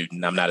non-traditional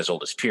student. I'm not as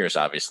old as Pierce,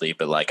 obviously,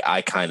 but like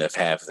I kind of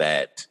have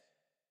that.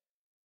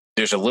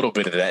 There's a little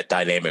bit of that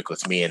dynamic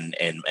with me and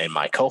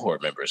my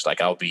cohort members.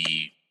 Like I'll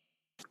be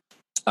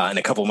in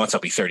a couple of months,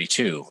 I'll be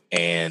 32,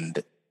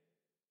 and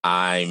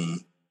my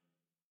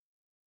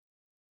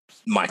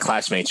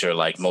classmates are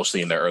like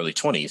mostly in their early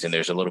 20s, and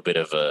there's a little bit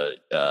of a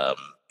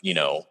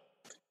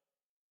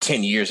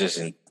 10 years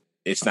isn't.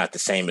 It's not the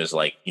same as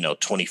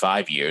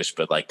 25 years,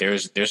 but like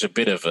there's a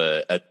bit of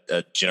a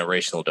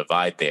generational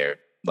divide there,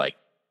 like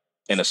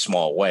in a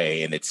small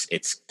way. And it's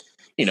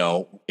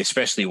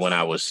especially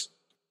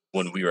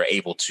when we were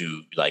able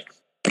to like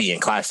be in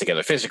class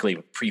together physically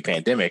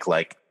pre-pandemic,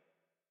 like,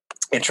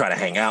 and try to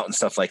hang out and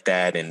stuff like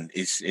that. And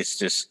it's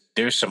just,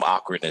 there's some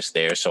awkwardness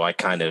there. So I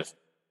kind of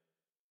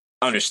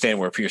understand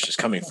where Pierce is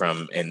coming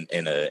from in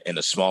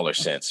a smaller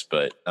sense.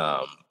 But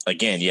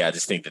again, yeah, I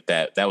just think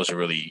that was a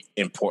really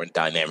important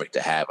dynamic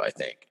to have, I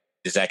think.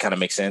 Does that kind of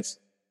make sense?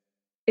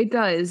 It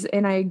does.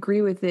 And I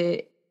agree with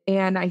it.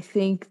 And I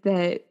think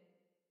that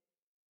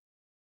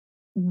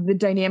the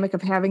dynamic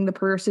of having the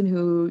person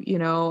who,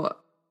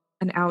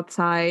 an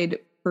outside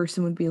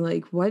person would be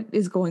like, what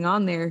is going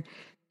on there?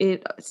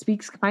 It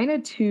speaks kind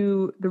of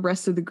to the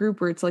rest of the group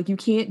where it's like, you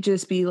can't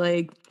just be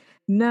like,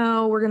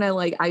 no, we're going to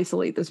like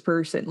isolate this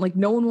person. Like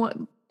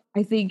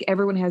I think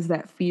everyone has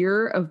that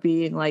fear of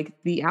being like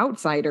the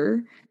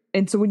outsider.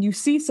 And so when you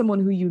see someone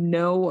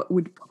who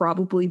would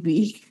probably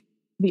be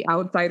the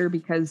outsider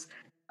because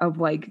of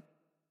like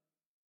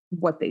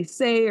what they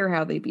say or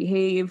how they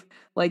behave,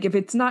 like if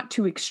it's not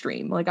too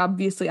extreme, like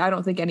obviously I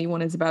don't think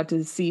anyone is about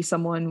to see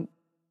someone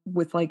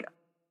with like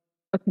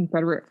a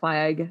Confederate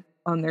flag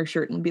on their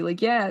shirt and be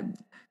like, yeah,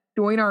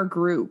 join our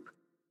group.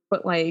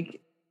 But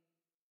like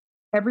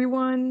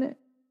everyone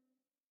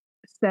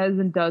says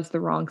and does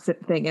the wrong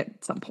thing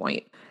at some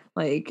point.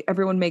 Like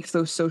everyone makes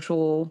those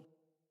social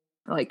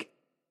like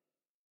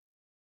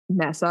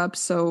mess ups.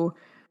 So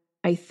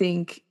I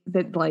think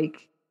that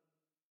like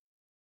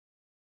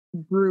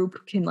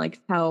group can like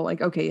tell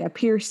like, okay, yeah,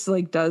 Pierce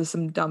like does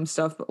some dumb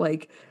stuff, but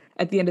like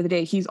at the end of the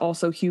day, he's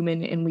also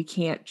human, and we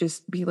can't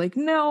just be like,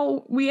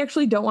 no, we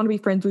actually don't want to be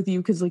friends with you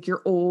because like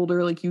you're old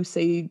or like you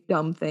say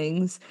dumb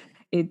things.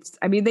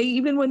 They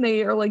even when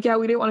they are like, yeah,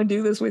 we didn't want to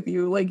do this with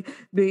you, like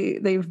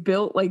they've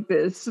built like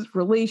this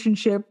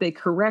relationship. They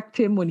correct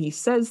him when he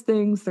says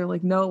things. They're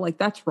like, no, like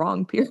that's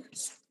wrong,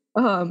 Pierce.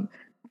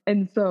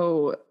 And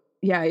so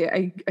yeah,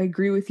 I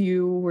agree with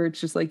you where it's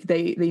just like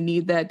they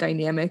need that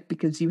dynamic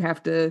because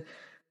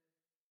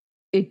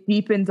it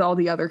deepens all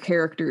the other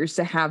characters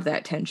to have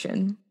that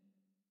tension.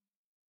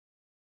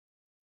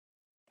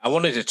 I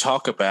wanted to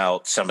talk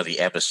about some of the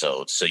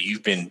episodes. So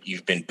you've been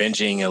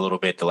binging a little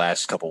bit the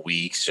last couple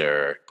weeks,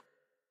 or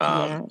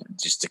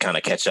just to kind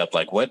of catch up.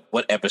 Like what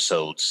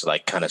episodes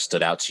like kind of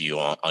stood out to you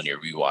on your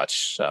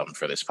rewatch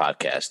for this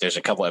podcast? There's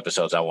a couple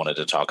episodes I wanted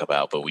to talk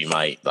about, but we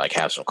might like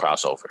have some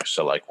crossovers.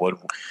 So like what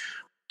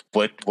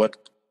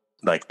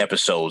like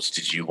episodes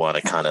did you want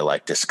to kind of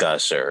like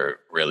discuss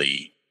or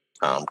really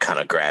kind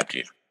of grabbed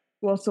you?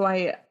 Well, so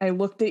I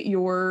looked at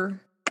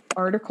your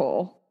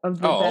article of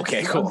the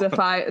okay, cool. Of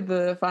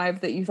the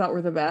five that you thought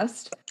were the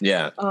best.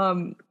 Yeah.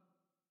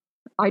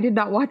 I did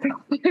not watch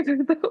either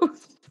of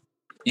those.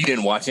 You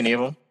didn't watch any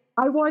of them?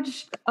 I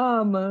watched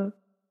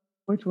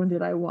which one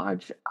did I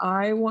watch?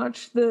 I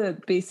watched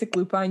the Basic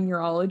Lupine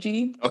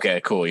Urology. Okay,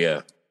 cool,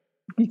 yeah.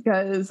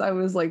 Because I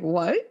was like,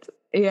 what?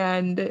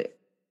 And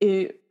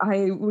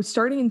I was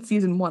starting in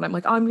season 1. I'm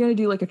like, I'm going to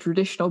do like a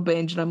traditional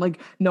binge. And I'm like,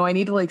 no, I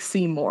need to like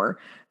see more.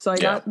 So I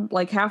got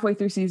like halfway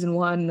through season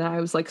 1 and I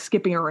was like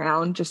skipping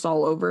around just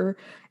all over.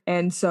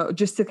 And so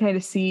just to kind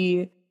of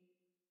see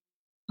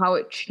how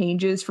it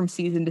changes from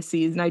season to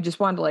season, I just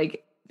wanted to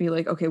like be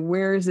like, okay,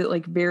 where is it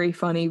like very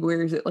funny?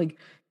 Where is it like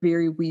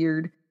very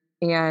weird?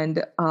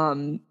 And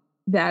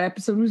that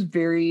episode was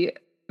very,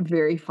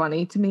 very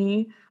funny to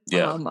me.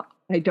 Yeah.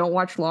 I don't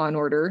watch Law and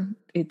Order.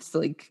 It's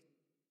like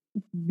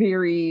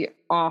very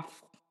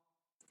off.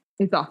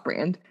 It's off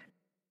brand.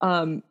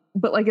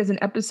 But like as an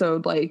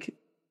episode, like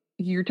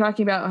you're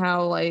talking about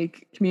how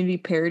like Community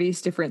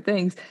parodies different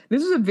things.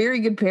 This was a very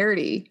good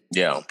parody.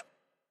 Yeah.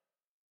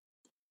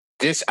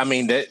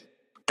 That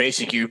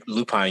Basic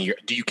Lupine,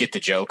 do you get the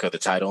joke of the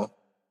title?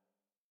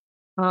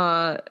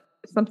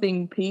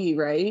 Something P,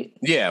 right?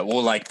 Yeah,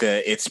 well, like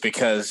it's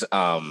because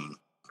the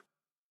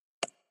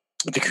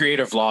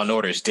creator of Law and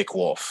Order is Dick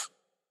Wolf.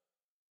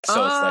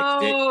 So it's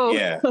like,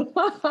 yeah.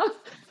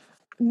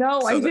 No,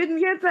 so I didn't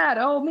get that.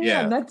 Oh man,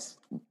 yeah.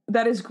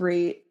 that is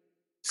great.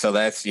 So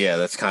that's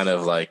kind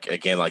of like,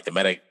 again, like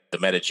the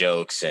meta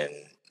jokes, and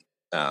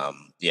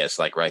it's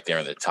like right there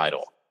in the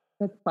title.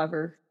 That's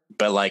clever.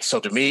 But like, so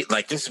to me,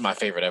 like this is my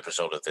favorite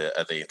episode of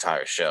the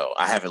entire show.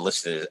 I have it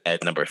listed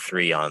at number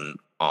 3 on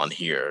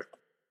here.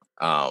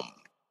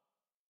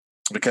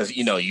 because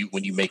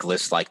when you make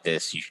lists like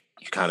this, you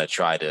kind of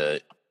try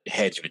to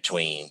hedge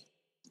between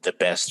the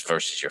best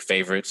versus your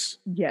favorites.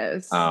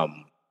 Yes.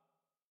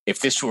 If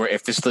this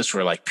list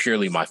were like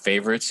purely my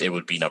favorites, it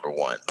would be number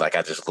one. Like,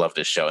 I just love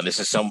this show, and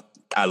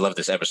I love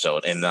this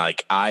episode, and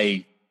like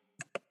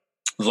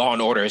Law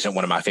and Order isn't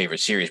one of my favorite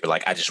series, but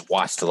like I just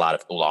watched a lot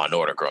of Law and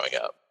Order growing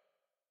up.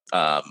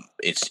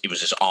 It was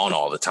just on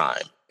all the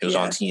time. It was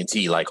on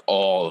TNT like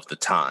all of the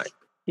time.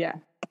 Yeah.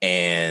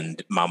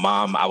 And my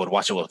mom, I would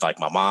watch it with like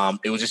my mom.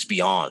 It would just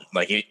be on.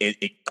 Like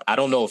it I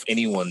don't know if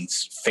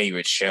anyone's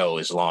favorite show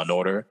is Law and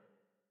Order,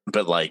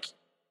 but like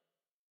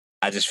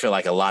I just feel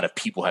like a lot of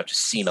people have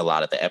just seen a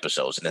lot of the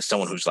episodes, and as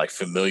someone who's like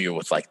familiar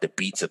with like the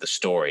beats of the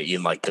story,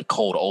 in like the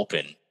cold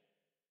open,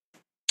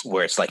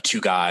 where it's like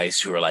two guys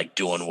who are like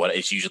doing what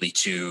it's usually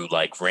two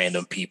like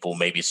random people.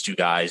 Maybe it's two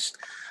guys,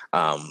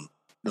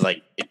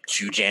 like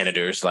two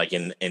janitors, like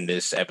in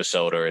this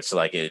episode, or it's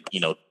like a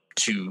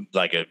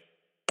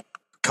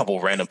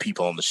couple random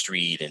people on the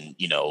street, and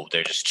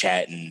they're just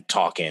chatting,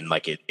 talking.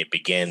 Like it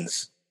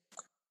begins,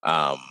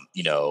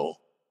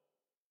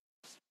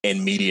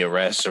 in media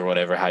res or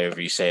whatever, however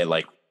you say it,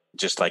 like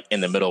just like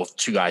in the middle of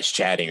two guys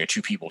chatting or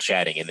two people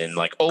chatting, and then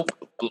like, oh,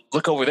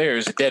 look over there,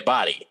 there's a dead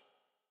body,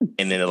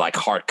 and then it like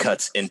hard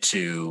cuts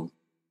into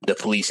the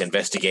police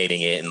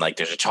investigating it, and like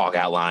there's a chalk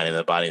outline in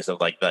the body and stuff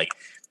like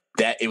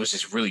that. It was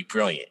just really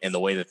brilliant, and the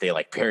way that they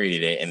like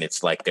parodied it, and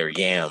it's like their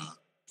yam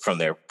from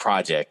their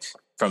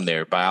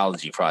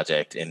biology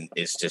project, and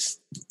it's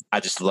just, I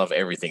just love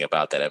everything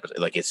about that episode.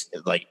 Like it's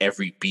like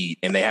every beat,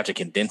 and they have to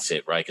condense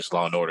it, right? Because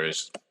Law and Order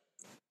is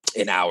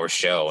an hour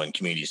show and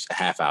Community's a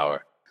half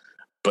hour,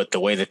 but the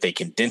way that they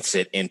condense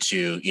it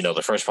into,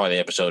 the first part of the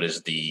episode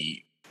is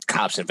the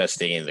cops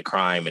investigating the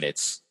crime, and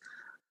it's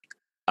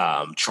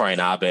Troy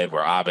and Abed,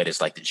 where Abed is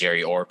like the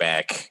Jerry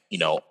Orbach,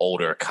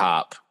 older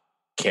cop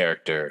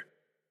character,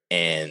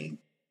 and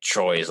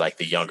Troy is like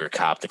the younger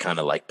cop, the kind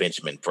of like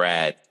Benjamin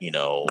Bratt,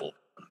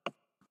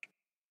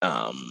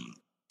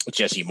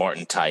 Jesse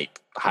Martin type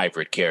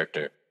hybrid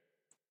character.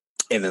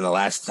 And then the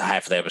last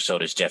half of the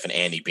episode is Jeff and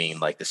Andy being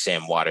like the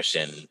Sam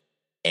Watterson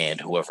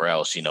and whoever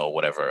else,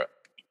 whatever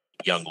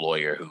young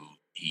lawyer who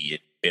he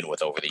had been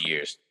with over the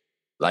years.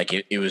 Like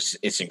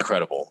it's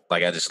incredible.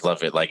 Like I just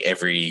love it. Like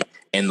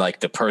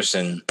the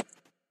person,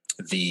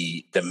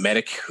 the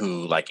medic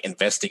who like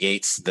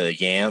investigates the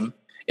yam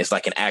is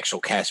like an actual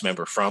cast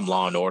member from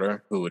Law and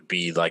Order who would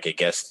be like a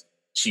guest.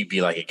 She'd be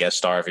like a guest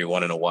star every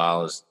once in a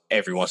while is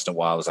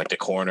like the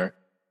coroner.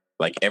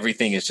 Like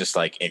everything is just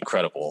like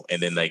incredible.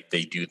 And then like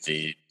they do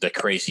the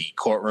crazy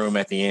courtroom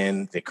at the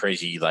end, the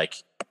crazy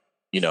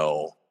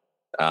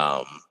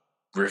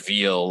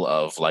reveal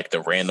of like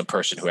the random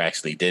person who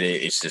actually did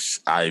it. It's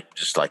just, I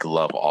just like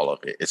love all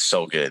of it. It's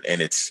so good.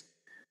 And it's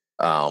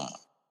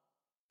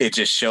it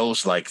just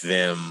shows like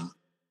the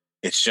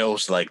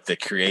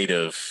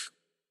creative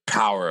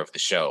power of the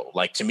show.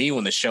 Like to me,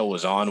 when the show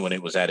was on, when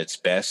it was at its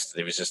best,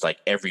 it was just like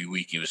every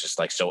week it was just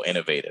like so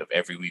innovative.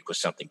 Every week was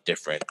something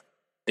different.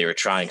 They were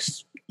trying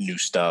new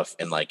stuff,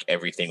 and like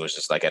everything was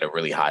just like at a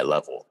really high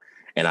level.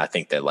 And I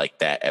think that like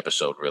that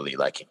episode really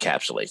like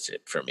encapsulates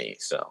it for me.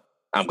 So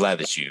I'm glad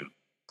that you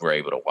were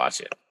able to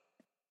watch it.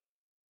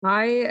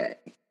 I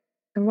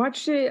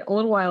watched it a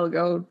little while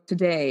ago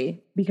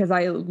today because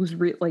I was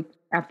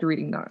after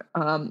reading the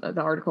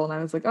article, and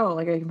I was like, oh,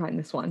 like I can find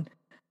this one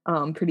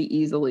pretty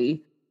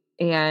easily.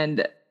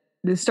 And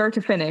the start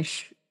to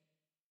finish,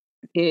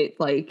 it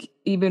like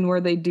even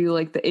where they do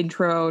like the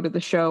intro to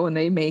the show and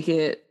they make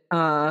it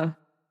Law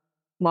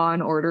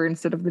and Order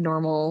instead of the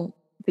normal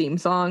theme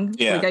song.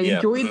 Yeah, like I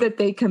enjoyed that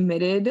they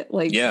committed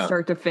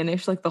start to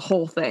finish, like the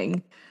whole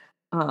thing.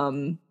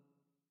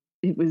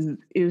 It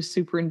was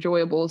super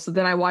enjoyable. So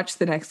then I watched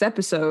the next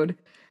episode,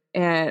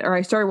 or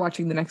I started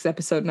watching the next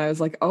episode, and I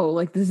was like, oh,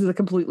 like this is a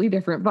completely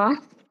different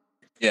vibe.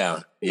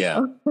 Yeah.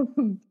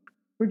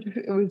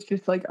 It was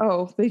just like,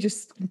 oh, they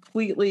just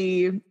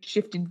completely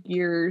shifted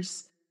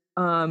gears.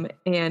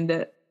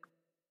 And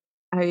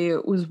I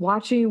was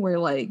watching where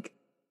like,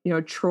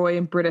 Troy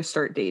and Britta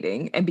start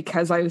dating. And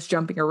because I was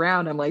jumping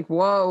around, I'm like,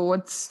 whoa,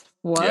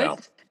 what? Yeah.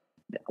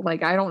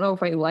 Like, I don't know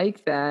if I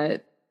like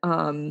that.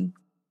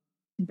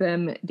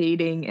 Them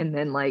dating, and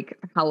then like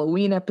a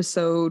Halloween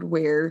episode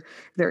where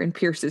they're in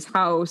Pierce's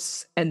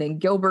house, and then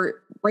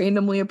Gilbert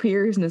randomly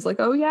appears and is like,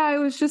 oh yeah, I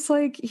was just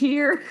like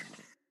here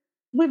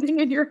living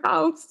in your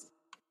house.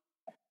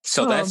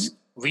 So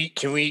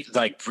can we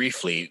like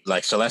briefly,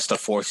 like, so that's the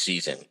fourth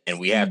season, and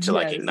we have to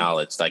like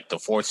acknowledge like the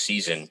fourth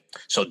season.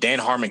 So Dan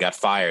Harmon got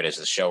fired as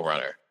the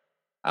showrunner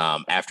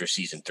after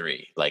season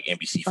 3. Like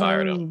NBC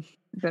fired him.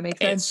 Does that make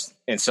sense?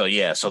 And so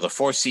so the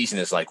fourth season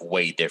is like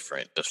way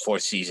different. The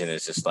fourth season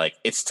is just like,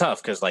 it's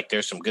tough because like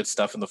there's some good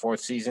stuff in the fourth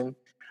season,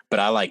 but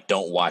I like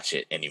don't watch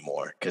it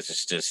anymore because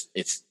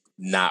it's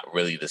not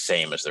really the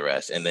same as the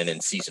rest. And then in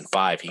season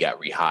 5 he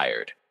got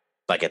rehired.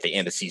 Like at the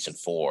end of season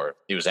 4,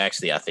 it was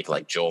actually, I think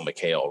like Joel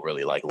McHale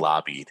really like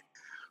lobbied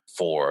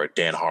for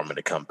Dan Harmon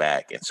to come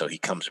back. And so he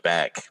comes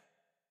back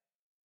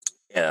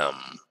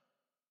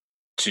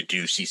to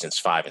do seasons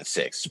 5 and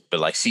 6, but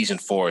like season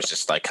 4 is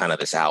just like kind of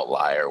this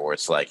outlier where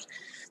it's like,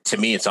 to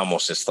me, it's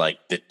almost just like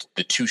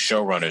the two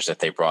showrunners that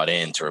they brought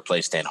in to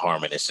replace Dan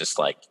Harmon. It's just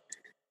like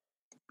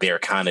they're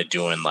kind of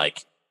doing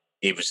like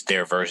it was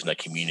their version of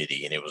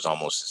Community, and it was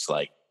almost just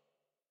like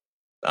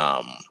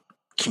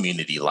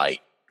Community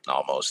light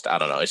almost. I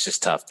don't know. It's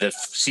just tough. The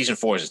season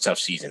 4 is a tough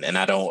season, and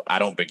I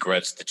don't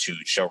begrudge the two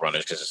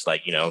showrunners because it's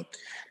like, you know,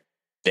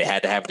 they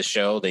had to have the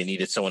show. They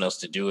needed someone else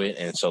to do it,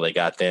 and so they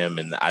got them.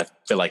 And I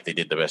feel like they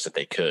did the best that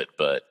they could.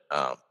 But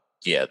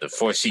yeah, the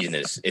 4th season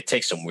it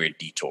takes some weird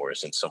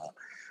detours in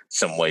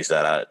some ways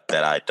that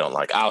I don't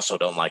like. I also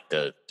don't like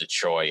the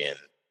Troy and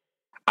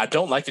I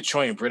don't like the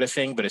Troy and Britta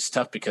thing, but it's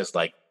tough because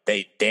like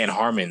Dan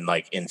Harmon,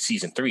 like in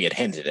season 3 had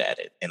hinted at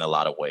it in a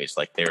lot of ways.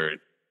 Like there are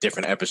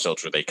different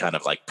episodes where they kind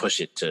of like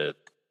push it to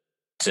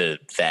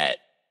that.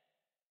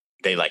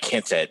 They like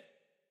hint at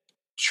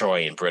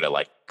Troy and Britta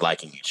like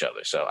liking each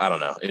other. So I don't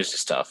know. It was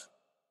just tough.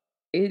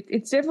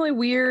 It's definitely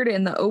weird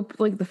in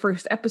the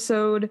first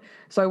episode.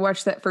 So I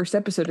watched that first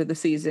episode of the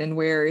season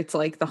where it's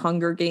like the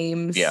Hunger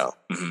Games. Yeah.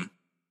 Mm-hmm.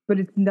 But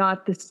it's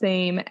not the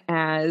same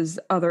as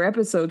other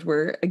episodes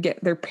where, again,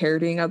 they're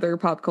parroting other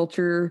pop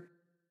culture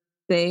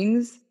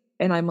things.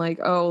 And I'm like,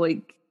 oh,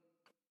 like,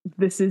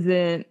 this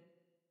isn't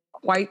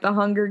quite the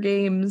Hunger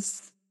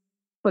Games,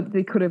 but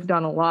they could have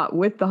done a lot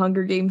with the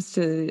Hunger Games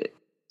to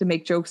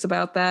make jokes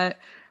about that.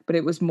 But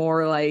it was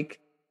more like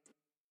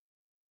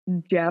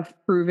Jeff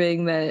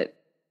proving that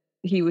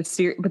he was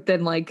serious. But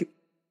then, like,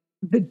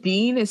 the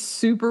Dean is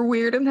super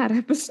weird in that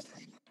episode.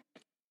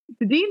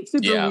 The Dean's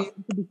super weird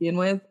to begin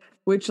with.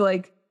 Which,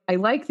 like, I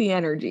like the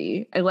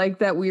energy. I like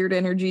that weird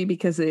energy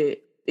because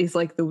it is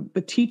like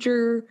the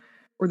teacher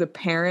or the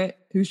parent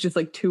who's just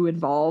like too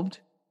involved,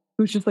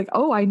 who's just like,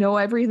 oh, I know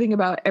everything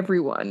about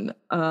everyone.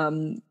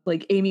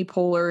 Like Amy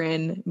Poehler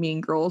in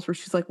Mean Girls, where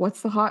she's like,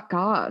 what's the hot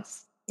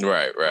goss?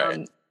 Right.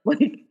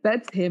 Like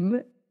that's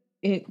him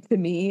to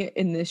me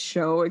in this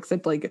show,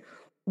 except like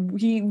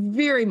he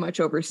very much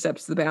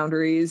oversteps the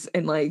boundaries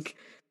and like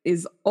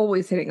is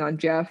always hitting on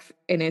Jeff.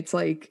 And it's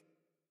like,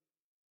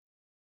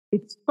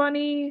 it's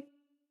funny,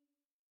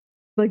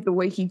 like the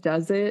way he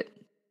does it,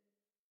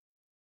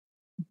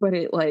 but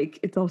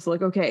it's also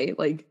like, okay,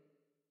 like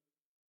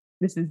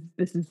this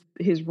is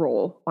his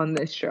role on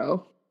this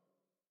show.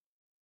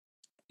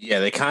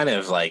 Yeah, they kind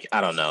of like, I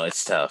don't know,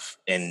 it's tough.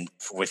 And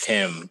with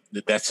him,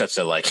 that's such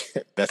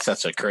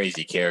a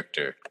crazy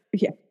character.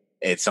 Yeah.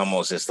 It's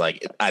almost just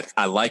like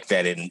I like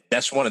that, and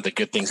that's one of the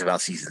good things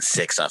about season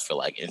 6. I feel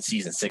like in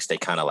season 6 they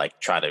kind of like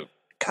try to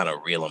kind of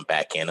reel him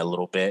back in a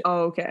little bit.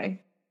 Oh,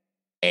 okay.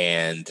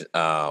 And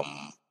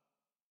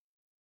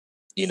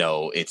you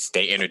know,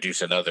 they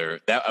introduce it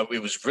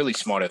was really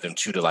smart of them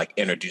too to like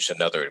introduce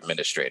another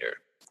administrator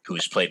who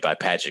is played by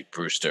Paget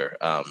Brewster.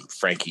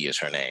 Frankie is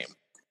her name,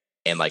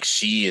 and like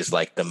she is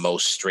like the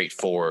most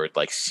straightforward,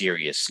 like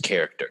serious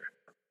character,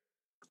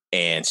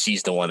 and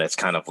she's the one that's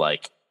kind of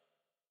like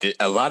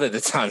a lot of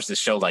the times the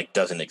show like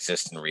doesn't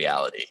exist in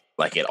reality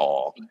like at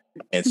all,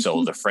 and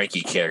so the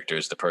Frankie character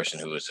is the person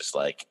who is just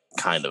like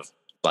kind of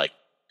like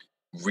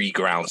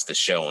regrounds the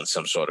show in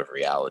some sort of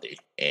reality.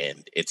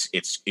 And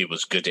it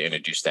was good to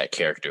introduce that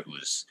character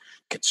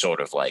could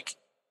sort of like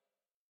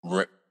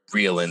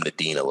reel in the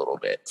Dean a little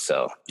bit.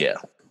 So yeah.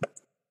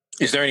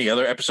 Is there any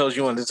other episodes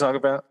you wanted to talk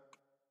about?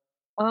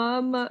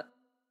 I'm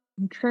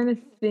trying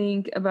to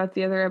think about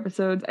the other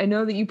episodes. I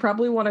know that you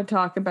probably want to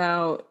talk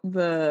about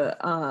the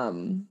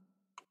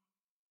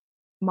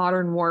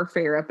Modern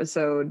Warfare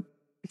episode,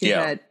 because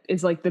that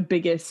is like the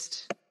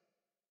biggest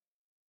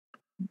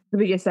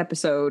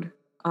episode.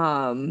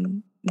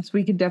 So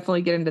we could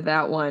definitely get into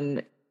that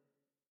one.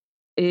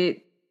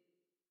 It's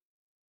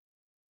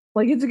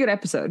a good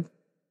episode.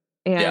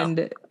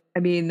 And I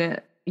mean,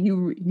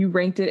 you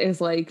ranked it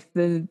as like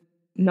the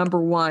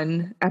number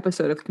 1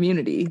 episode of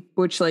Community,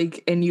 which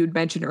like, and you'd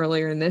mentioned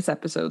earlier in this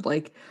episode,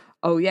 like,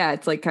 oh yeah,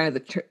 it's like kind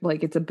of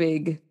it's a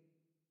big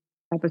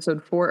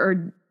episode 4,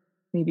 or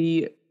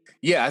maybe.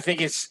 Yeah, I think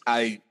it's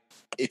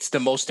the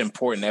most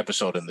important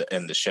episode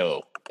in the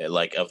show,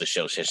 like of the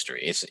show's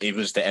history. It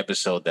was the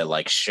episode that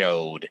like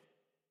showed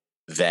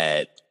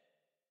that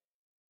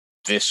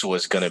this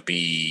was going to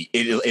be,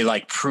 it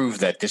like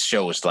proved that this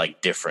show was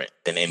like different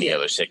than any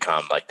other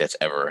sitcom like that's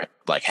ever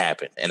like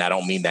happened. And I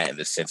don't mean that in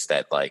the sense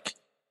that like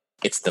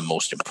it's the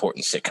most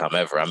important sitcom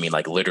ever. I mean,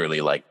 like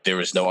literally, like there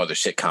was no other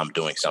sitcom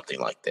doing something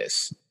like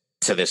this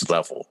to this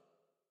level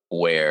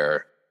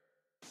where,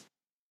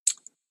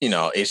 you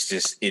know, it's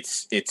just,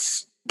 it's,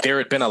 there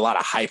had been a lot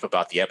of hype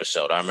about the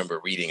episode. I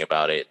remember reading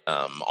about it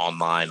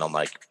online on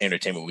like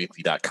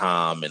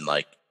entertainmentweekly.com, and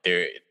like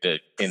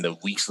in the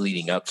weeks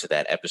leading up to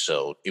that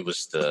episode, it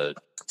was the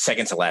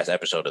second to last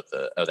episode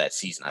of that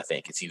season. I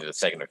think it's either the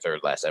second or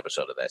third last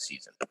episode of that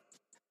season.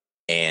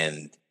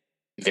 And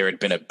there had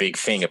been a big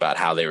thing about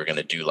how they were going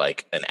to do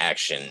like an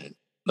action,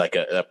 like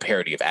a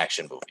parody of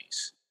action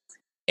movies.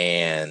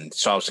 And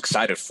so I was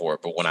excited for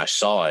it. But when I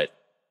saw it,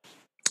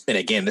 and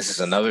again, this is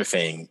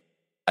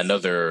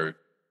another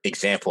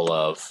example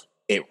of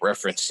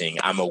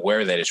I'm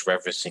aware that it's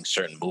referencing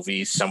certain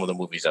movies. Some of the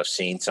movies I've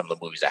seen, some of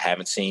the movies I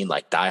haven't seen,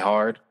 like Die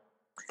Hard.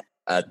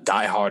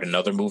 Die Hard,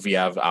 another movie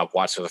I've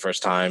watched for the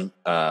first time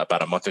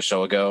about a month or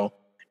so ago,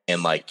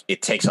 and like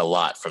it takes a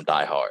lot from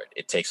Die Hard.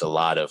 It takes a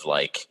lot of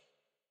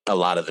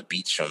the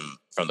beats from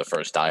the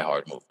first Die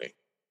Hard movie,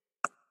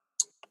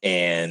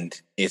 and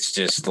it's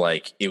just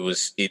like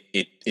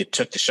it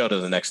took the show to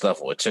the next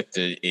level.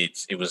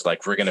 It was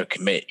like, we're gonna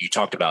commit. You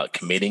talked about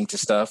committing to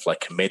stuff, like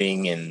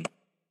committing and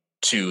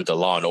to the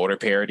Law and Order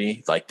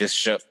parody. Like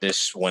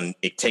this one,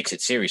 it takes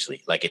it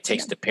seriously. Like it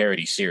takes the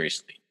parody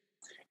seriously.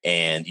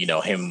 And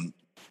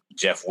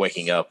Jeff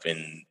waking up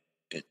in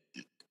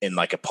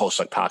like a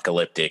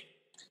post-apocalyptic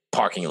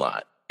parking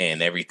lot,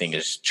 and everything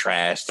is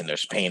trashed and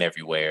there's paint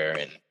everywhere,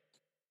 and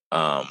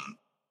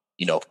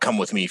come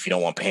with me if you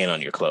don't want paint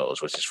on your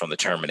clothes, which is from the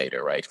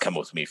Terminator, right? Come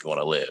with me if you want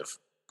to live.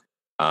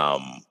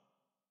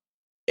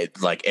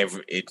 It's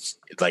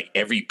like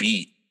every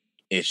beat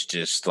is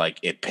just like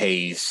it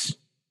pays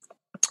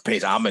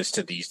homage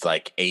to these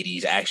like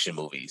 80s action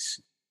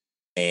movies.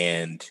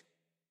 And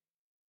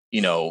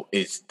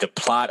it's the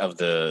plot of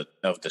the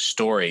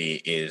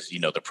story is,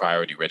 the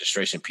priority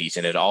registration piece.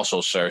 And it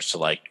also serves to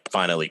like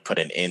finally put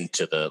an end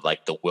to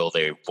the will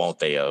they, won't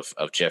they of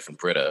Jeff and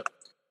Britta,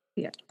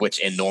 which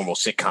in normal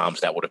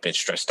sitcoms that would have been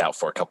stressed out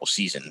for a couple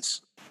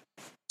seasons.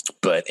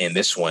 But in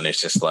this one,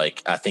 it's just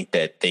like, I think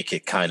that they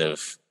could kind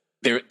of,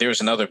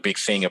 there's another big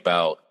thing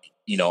about,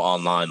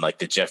 online, like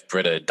the Jeff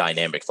Britta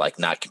dynamic, like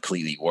not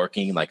completely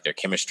working, like their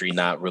chemistry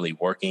not really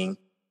working.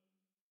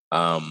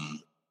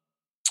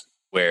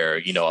 Where,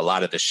 a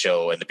lot of the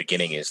show in the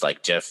beginning is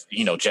like Jeff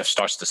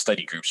starts the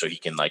study group so he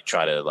can like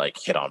try to like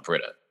hit on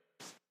Britta,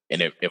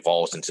 and it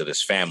evolves into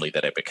this family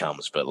that it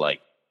becomes. But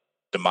like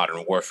the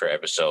Modern Warfare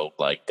episode,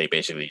 like they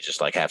basically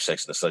just like have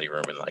sex in the study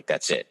room and like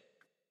that's it.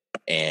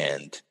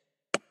 And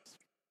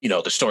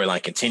the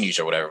storyline continues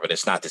or whatever, but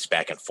it's not this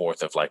back and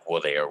forth of like,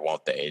 will they or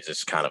won't they? It's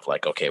just kind of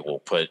like, okay,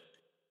 we'll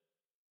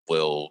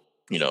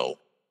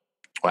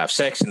have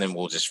sex and then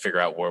we'll just figure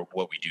out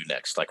what we do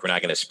next. Like, we're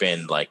not going to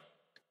spend like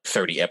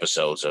 30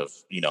 episodes of,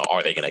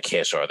 are they going to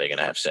kiss or are they going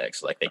to have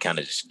sex? Like, they kind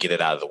of just get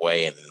it out of the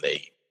way and then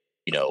they,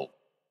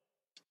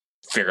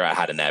 figure out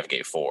how to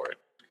navigate forward.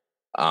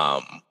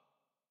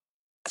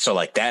 So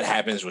like that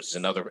happens, which is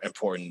another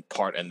important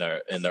part in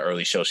the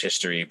early show's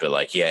history. But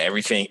like, yeah,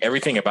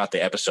 everything about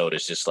the episode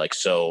is just like,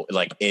 so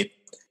like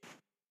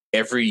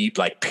every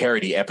like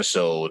parody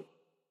episode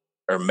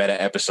or meta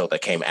episode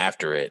that came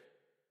after it,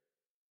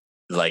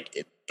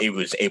 like it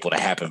was able to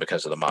happen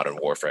because of the Modern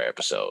Warfare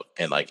episode.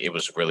 And like, it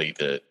was really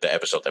the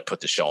episode that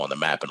put the show on the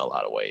map in a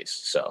lot of ways.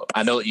 So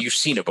I know you've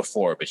seen it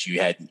before, but you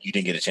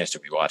didn't get a chance to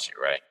rewatch it,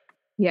 right?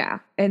 Yeah.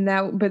 And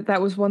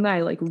that was one that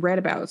I like read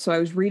about. So I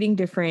was reading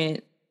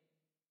different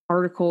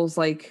articles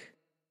like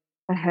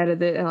ahead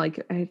of it. And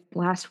like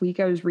last week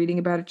I was reading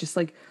about it, just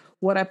like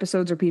what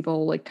episodes are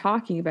people like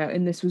talking about.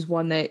 And this was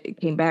one that it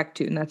came back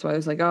to. And that's why I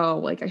was like, oh,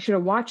 like I should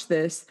have watched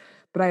this,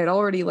 but I had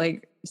already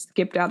like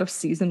skipped out of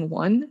season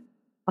 1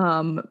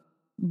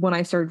 when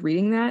I started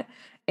reading that.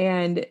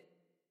 And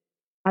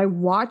I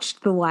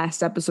watched the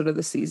last episode of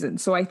the season.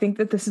 So I think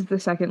that this is the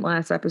second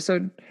last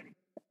episode,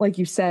 like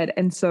you said.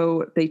 And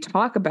so they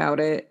talk about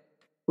it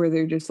where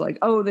they're just like,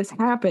 oh, this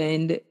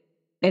happened.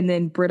 And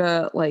then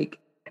Britta like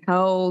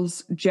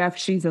tells Jeff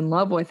she's in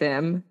love with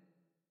him,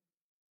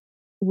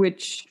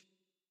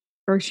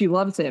 or she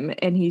loves him.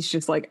 And he's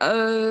just like,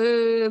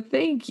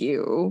 thank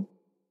you.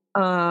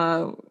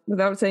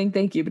 Without saying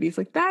thank you, but he's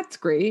like, that's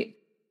great.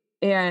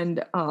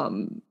 And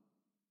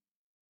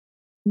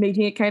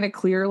making it kind of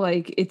clear,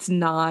 like it's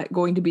not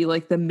going to be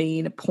like the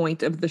main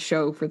point of the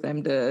show for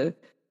them to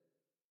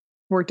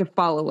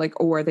follow, like,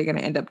 or are they going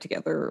to end up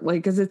together? Like,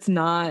 because it's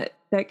not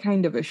that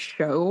kind of a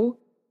show.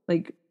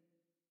 Like,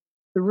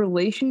 the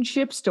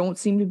relationships don't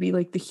seem to be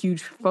like the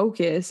huge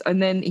focus. And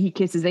then he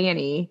kisses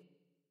Annie.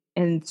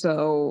 And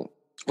so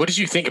what did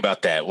you think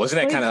about that? Wasn't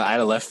that like, kind of out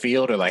of left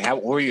field, or like,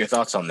 what were your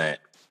thoughts on that?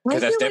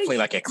 Because that's definitely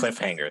like a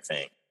cliffhanger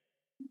thing.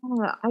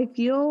 I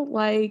feel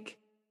like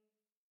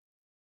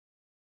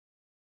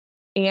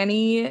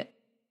Annie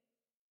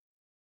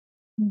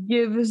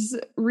gives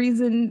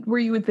reason where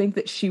you would think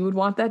that she would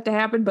want that to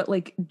happen, but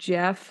like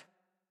Jeff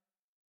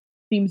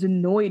seems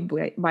annoyed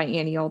by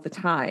Annie all the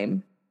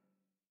time.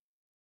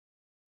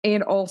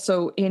 And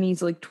also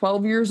Annie's like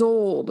 12 years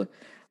old.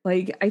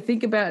 Like I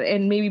think about,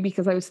 and maybe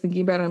because I was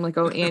thinking about it, I'm like,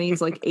 oh,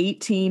 Annie's like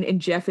 18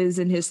 and Jeff is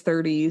in his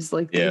 30s.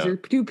 Like these are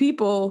two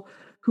people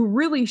who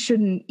really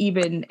shouldn't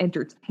even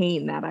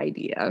entertain that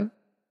idea.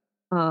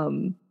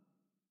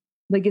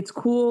 Like it's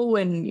cool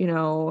when,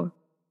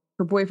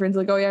 her boyfriend's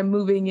like, oh yeah, I'm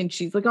moving. And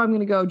she's like, oh, I'm going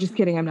to go. Just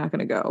kidding. I'm not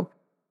going to go.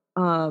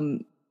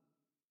 And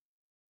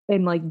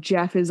like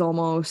Jeff is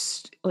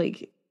almost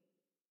like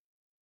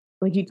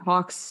he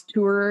talks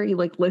to her, he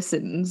like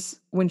listens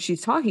when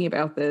she's talking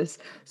about this.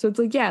 So it's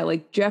like, yeah,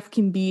 like Jeff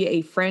can be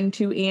a friend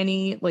to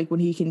Annie, like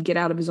when he can get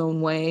out of his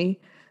own way.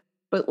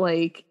 But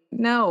like,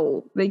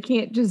 no, they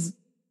can't just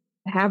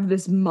have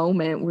this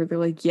moment where they're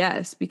like,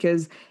 yes,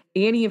 because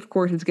Annie, of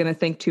course, is going to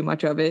think too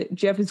much of it.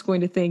 Jeff is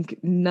going to think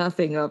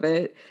nothing of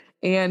it.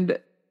 And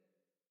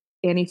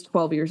Annie's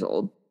 12 years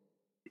old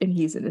and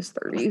he's in his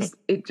 30s.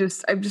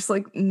 I'm just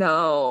like,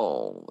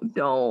 no,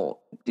 don't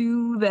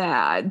do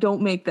that.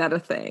 Don't make that a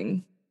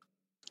thing.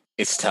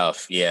 It's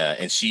tough. Yeah.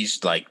 And she's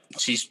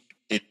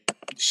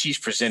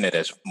presented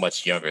as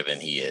much younger than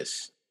he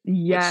is.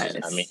 Yes.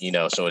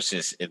 So it's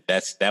just,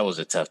 that was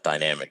a tough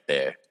dynamic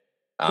there.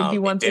 It'd be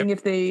one thing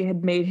if they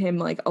had made him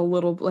like a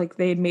little, like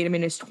they had made him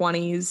in his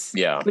 20s.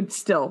 Yeah. But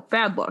still,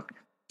 bad look.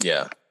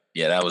 Yeah.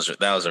 Yeah. That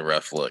was a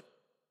rough look.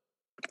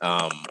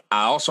 I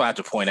also have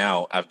to point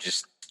out, I'm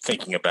just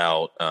thinking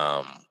about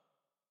Modern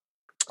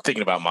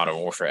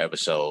Warfare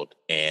episode.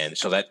 And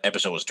so that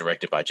episode was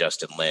directed by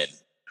Justin Lin,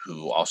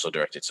 who also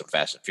directed some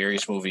Fast and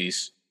Furious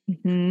movies.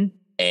 Mm-hmm.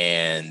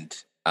 And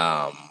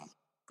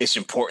it's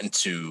important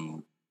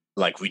to,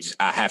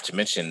 I have to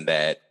mention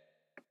that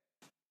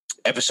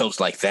episodes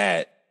like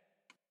that,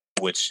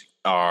 which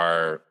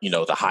are,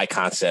 the high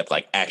concept,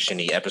 like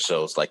action-y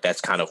episodes, like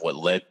that's kind of what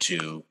led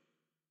to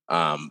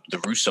the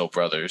Russo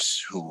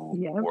brothers, who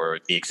were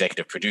the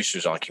executive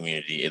producers on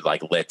Community. It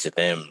led to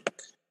them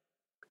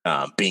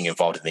being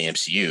involved in the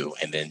MCU.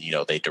 And then,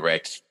 they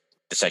direct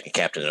the second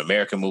Captain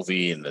America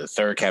movie and the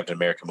third Captain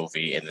America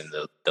movie, and then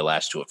the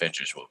last two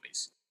Avengers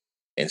movies.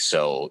 And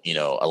so,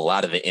 a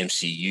lot of the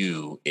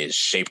MCU is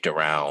shaped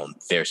around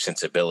their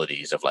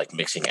sensibilities of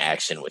mixing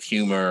action with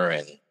humor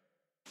and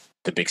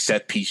the big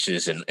set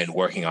pieces and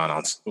working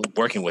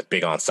with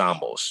big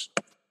ensembles,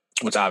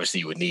 which obviously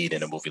you would need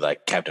in a movie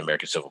like Captain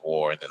America Civil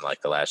War and then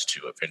the last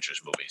two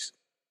Avengers movies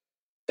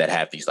that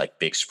have these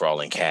big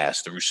sprawling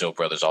casts. The Russo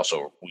brothers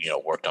also,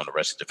 worked on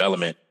Arrested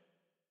Development.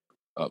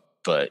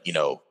 But,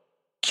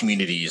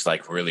 Community is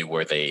really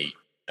where they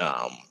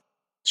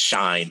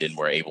shined and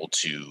were able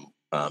to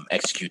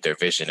execute their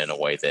vision in a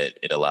way that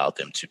it allowed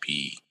them to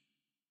be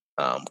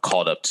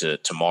called up to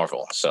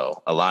Marvel.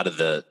 So a lot of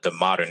the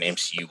modern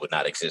MCU would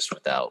not exist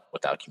without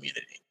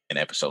Community and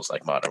episodes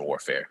like Modern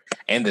Warfare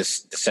and the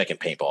second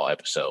Paintball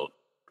episode,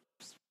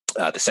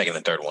 the second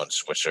and third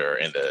ones, which are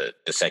in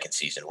the second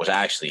season, which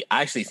I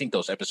actually think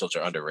those episodes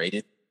are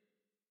underrated.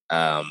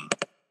 And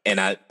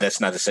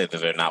that's not to say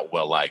that they're not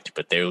well liked,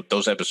 but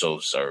those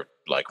episodes are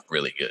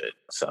really good.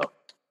 So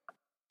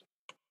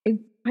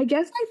I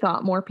guess I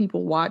thought more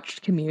people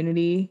watched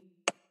Community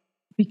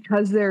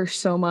because there's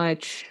so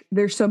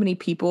many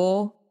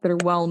people that are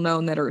well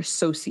known that are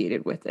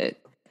associated with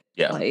it.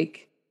 Yeah.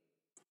 Like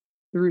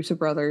the Russo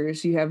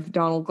brothers, you have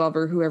Donald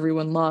Glover, who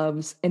everyone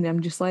loves. And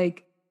I'm just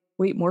like,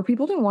 wait, more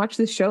people didn't watch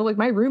this show?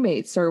 My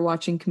roommate started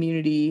watching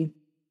Community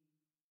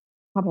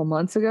a couple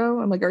months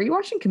ago. I'm like, are you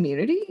watching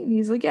Community? And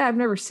he's like, yeah, I've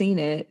never seen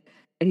it.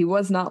 And he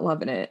was not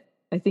loving it.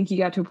 I think he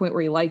got to a point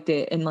where he liked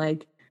it.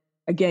 And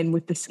again,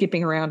 with the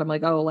skipping around, I'm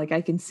like, oh,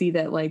 I can see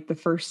that the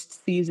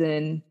first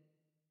season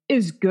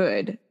is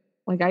good.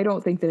 I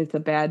don't think that it's a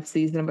bad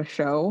season of a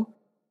show.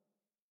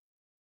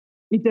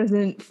 It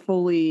doesn't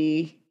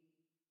fully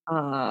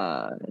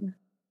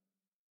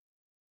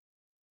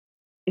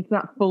it's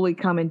not fully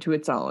come into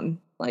its own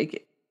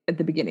at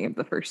the beginning of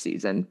the first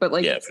season.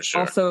 But yeah, for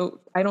sure. Also,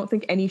 I don't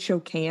think any show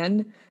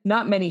can.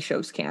 Not many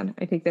shows can.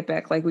 I take that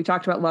back. We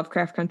talked about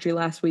Lovecraft Country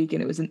last week,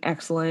 and it was an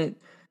excellent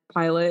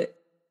pilot.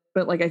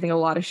 But I think a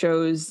lot of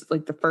shows,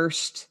 the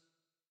first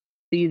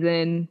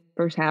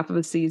half of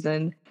the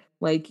season,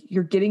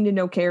 you're getting to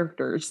know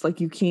characters.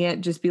 You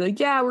can't just be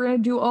yeah, we're going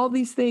to do all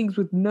these things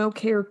with no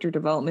character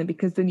development,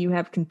 because then you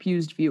have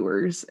confused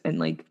viewers,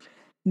 and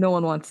no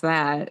one wants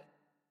that.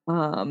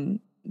 So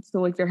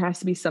there has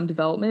to be some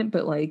development,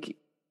 but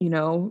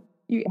you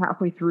get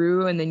halfway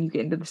through and then you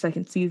get into the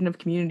second season of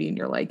Community and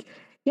you're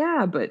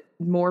yeah, but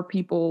more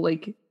people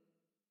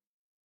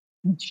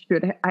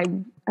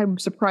I'm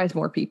surprised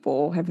more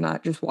people have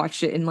not just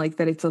watched it, and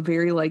that it's a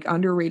very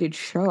underrated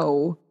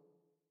show,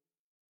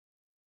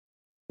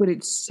 but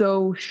it's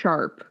so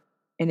sharp,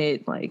 and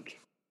it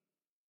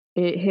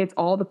hits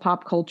all the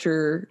pop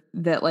culture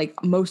that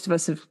most of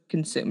us have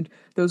consumed.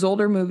 Those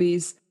older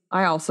movies,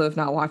 I also have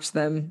not watched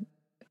them.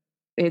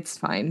 It's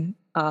fine.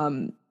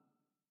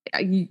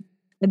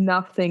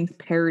 Enough things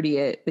parody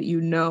it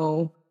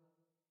that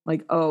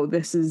oh,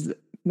 this is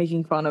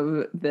making fun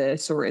of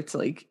this, or it's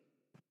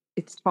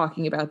it's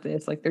talking about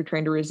this, they're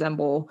trying to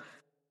resemble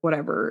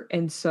whatever.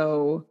 And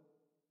so,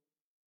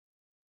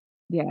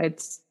 yeah,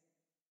 it's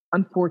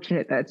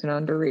unfortunate that it's an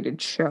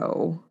underrated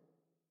show.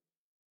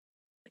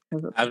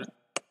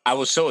 I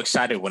was so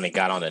excited when it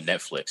got onto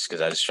Netflix,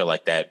 because I just feel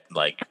that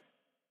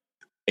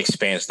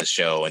expands the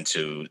show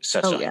into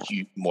such a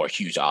more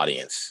huge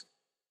audience,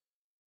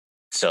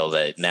 so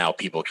that now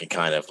people can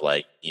kind of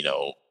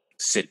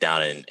sit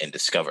down and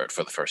discover it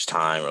for the first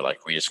time, or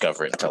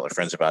rediscover it and tell their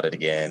friends about it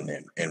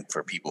again. And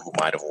for people who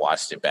might have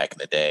watched it back in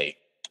the day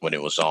when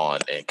it was on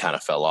and kind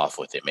of fell off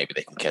with it, maybe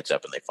they can catch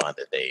up and they find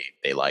that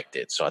they liked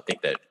it. So I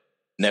think that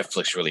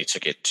Netflix really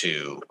took it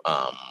to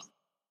a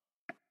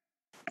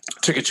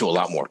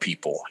lot more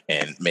people,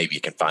 and maybe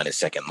it can find a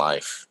second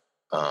life.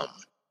 I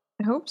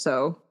hope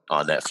so.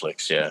 On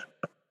Netflix, yeah.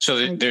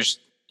 So there's...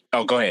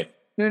 Oh, go ahead.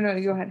 No,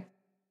 you go ahead.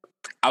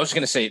 I was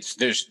going to say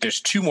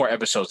there's two more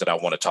episodes that I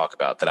want to talk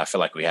about that I feel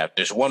like we have.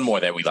 There's one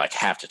more that we like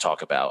have to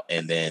talk about,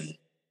 and then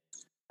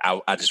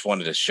I just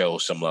wanted to show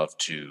some love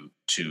to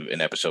an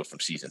episode from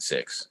season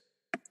 6,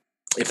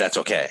 if that's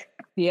okay.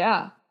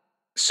 Yeah.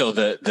 So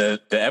the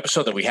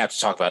episode that we have to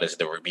talk about is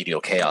the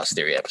Remedial Chaos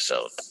Theory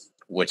episode,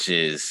 which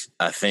is,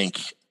 I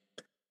think,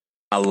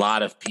 a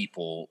lot of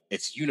people,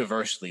 it's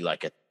universally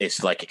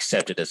it's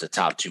accepted as a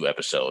top 2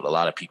 episode. A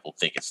lot of people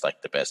think it's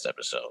like the best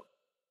episode.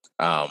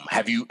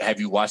 Have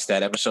you watched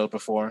that episode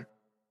before?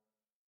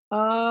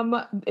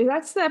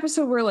 That's the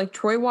episode where like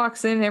Troy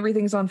walks in and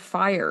everything's on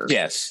fire.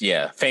 Yes,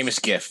 yeah. Famous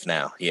GIF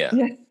now. Yeah.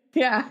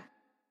 Yeah.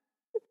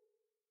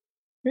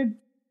 Good.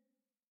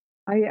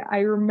 I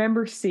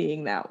remember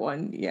seeing that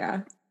one.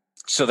 Yeah.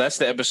 So that's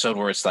the episode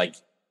where it's like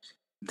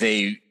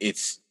they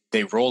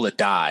roll a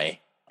die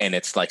and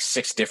it's like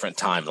 6 different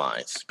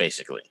timelines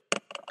basically.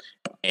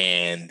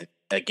 And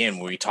again,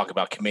 when we talk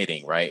about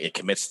committing, right? It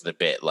commits to the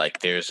bit. Like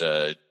there's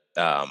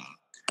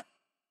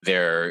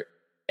they're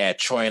at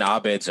Troy and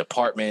Abed's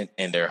apartment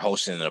and they're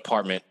hosting an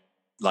apartment,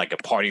 like a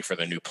party for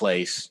their new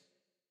place.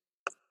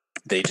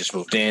 They just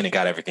moved in and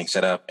got everything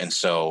set up. And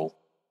so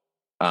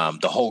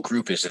the whole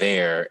group is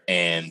there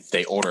and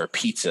they order a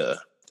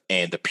pizza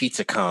and the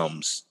pizza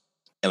comes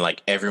and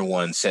like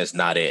everyone says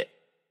not it.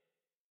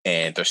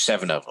 And there's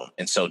 7 of them.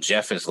 And so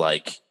Jeff is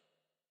like,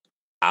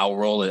 I'll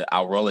roll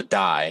a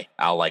die.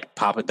 I'll like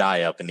pop a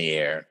die up in the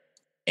air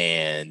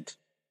and,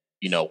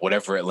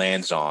 whatever it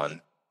lands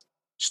on,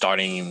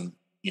 starting,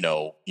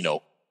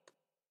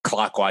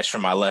 clockwise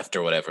from my left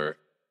or whatever,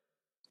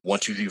 1,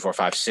 2, 3, 4,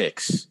 5,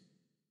 6,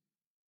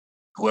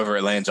 whoever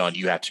it lands on,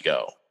 you have to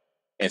go.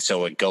 And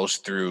so it goes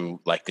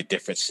through like the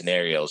different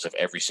scenarios of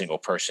every single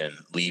person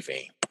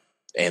leaving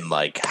and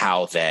like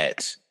how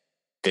that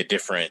the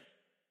different,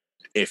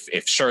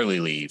 if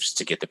Shirley leaves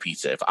to get the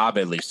pizza, if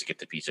Abed leaves to get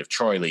the pizza, if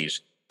Troy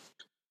leaves,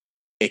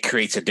 it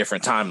creates a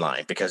different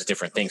timeline because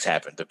different things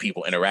happen. The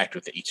people interact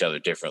with each other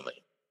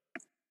differently.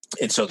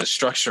 And so the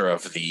structure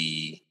of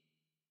the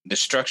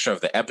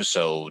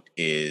episode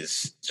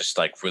is just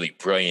like really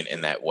brilliant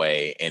in that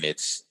way. And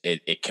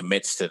it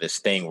commits to this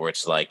thing where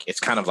it's like, it's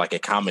kind of like a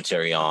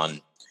commentary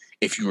on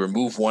if you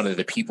remove one of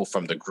the people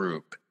from the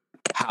group,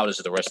 how does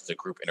the rest of the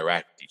group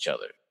interact with each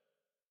other?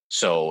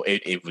 So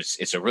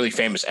it's a really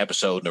famous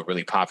episode and a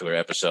really popular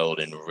episode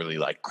and a really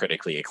like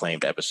critically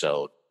acclaimed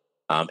episode.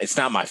 It's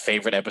not my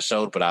favorite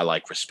episode, but I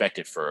like respect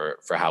it for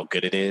how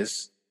good it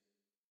is.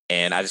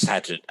 And I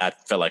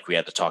felt like we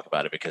had to talk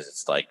about it because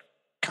it's like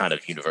kind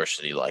of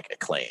universally like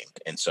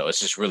acclaimed. And so it's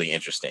just really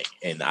interesting.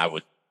 And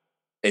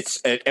it's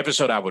an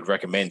episode I would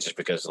recommend just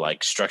because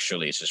like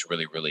structurally it's just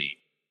really, really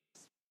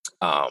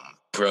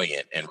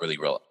brilliant and really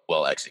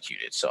well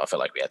executed. So I felt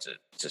like we had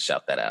to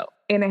shout that out.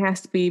 And it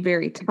has to be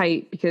very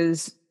tight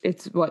because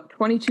it's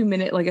 22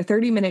 minute, like a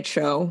 30-minute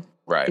show.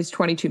 Right. Is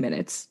 22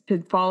 minutes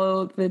to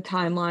follow the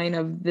timeline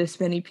of this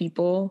many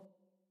people.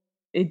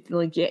 It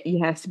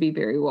has to be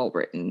very well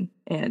written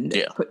and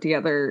put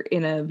together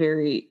in a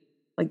very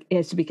like it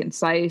has to be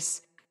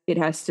concise. It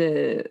has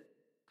to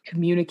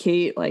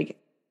communicate like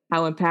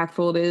how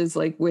impactful it is,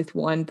 like with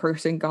one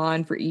person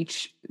gone for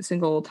each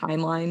single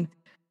timeline.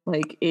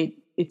 Like it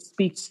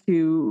speaks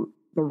to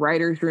the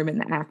writer's room and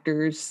the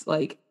actors,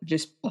 like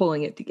just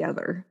pulling it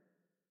together.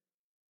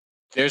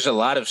 There's a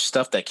lot of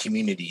stuff that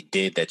Community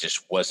did that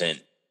just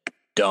wasn't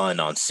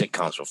done on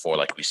sitcoms before,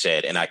 like we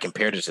said. And I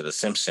compared it to The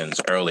Simpsons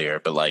earlier,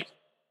 but like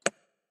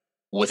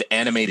with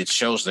animated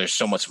shows, there's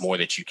so much more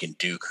that you can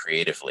do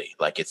creatively.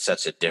 Like it's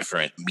such a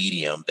different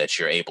medium that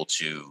you're able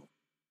to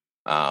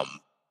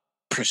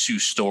pursue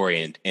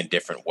story in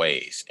different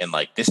ways. And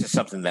like this is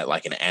something that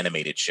like an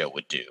animated show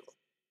would do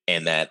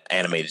and that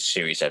animated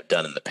series have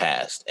done in the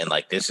past. And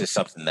like this is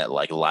something that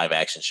like live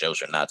action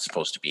shows are not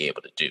supposed to be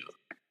able to do.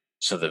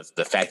 So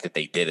the fact that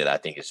they did it, I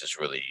think, is just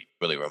really,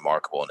 really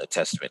remarkable and a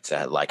testament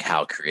to like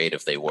how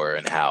creative they were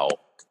and how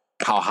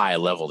high a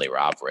level they were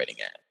operating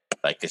at.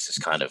 Like this is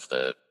kind of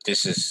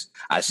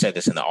I said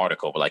this in the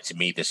article, but like to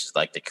me, this is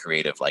like the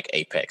creative like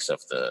apex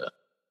of the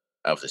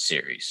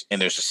series.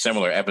 And there's a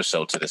similar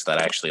episode to this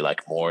that I actually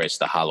like more. It's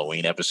the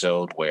Halloween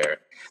episode where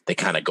they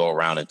kind of go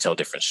around and tell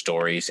different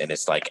stories, and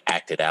it's like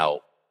acted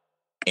out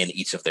in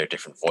each of their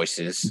different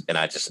voices. And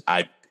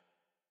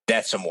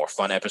that's a more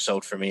fun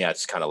episode for me. I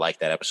just kind of like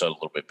that episode a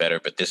little bit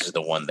better. But this is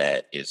the one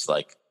that is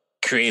like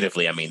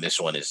creatively, I mean, this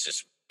one is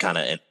just kind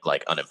of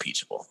like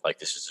unimpeachable. Like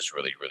this is just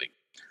really, really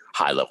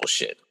high level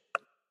shit.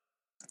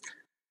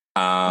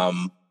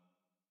 Go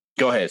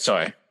ahead.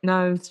 Sorry. No,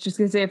 I was just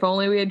gonna say, if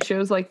only we had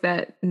shows like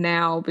that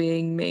now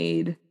being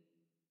made.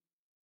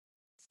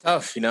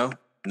 Tough, Now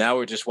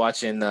we're just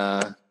watching.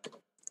 I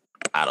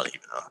don't even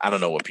know. I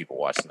don't know what people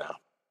watch now.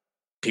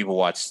 People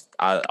watch.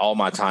 All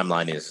my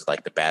timeline is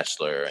like The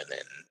Bachelor, and then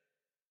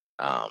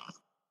I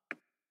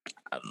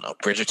don't know,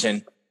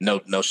 Bridgerton.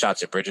 No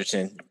shots at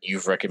Bridgerton.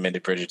 You've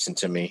recommended Bridgerton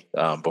to me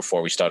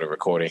before we started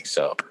recording,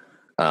 so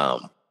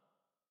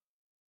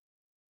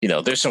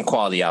there's some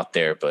quality out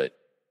there, but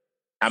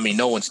I mean,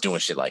 no one's doing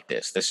shit like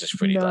this. This is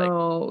pretty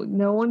no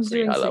one's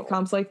doing sitcoms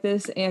level. Like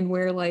this, and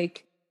where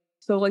like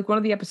So like one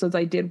of the episodes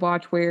I did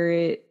watch where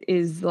it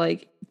is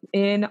like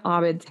in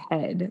Abed's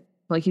head,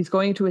 like he's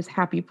going to his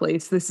happy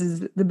place. This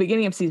is the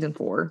beginning of season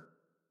 4.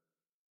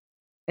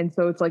 And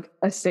so it's like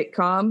a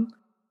sitcom,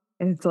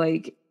 and it's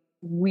like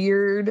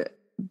weird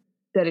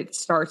that it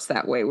starts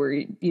that way where,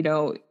 you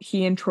know,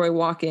 he and Troy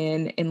walk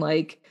in and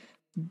like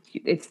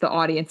it's the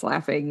audience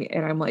laughing.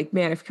 And I'm like,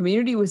 man, if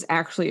Community was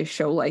actually a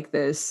show like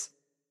this,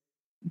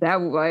 that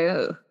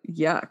would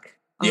yuck.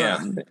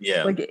 Yeah.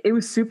 Like it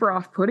was super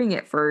off-putting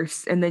at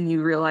first, and then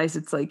you realize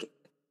it's like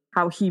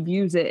how he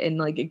views it, and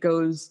like it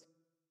goes,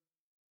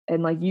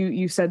 and like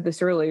you said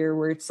this earlier,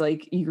 where it's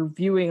like you're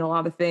viewing a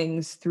lot of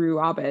things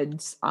through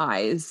Abed's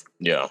eyes,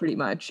 pretty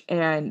much.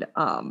 And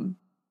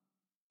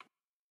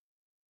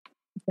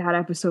that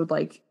episode,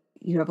 like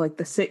you have like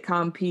the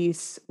sitcom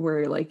piece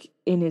where like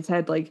in his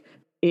head, like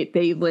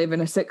they live in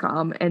a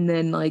sitcom, and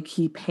then like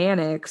he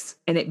panics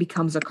and it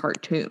becomes a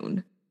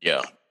cartoon.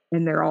 Yeah.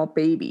 And they're all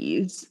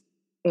babies.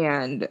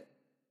 And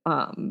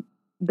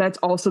that's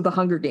also the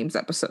Hunger Games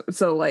episode.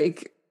 So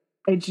like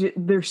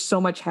there's so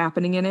much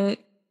happening in it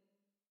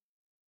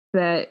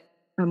that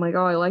I'm like,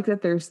 oh, I like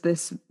that there's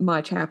this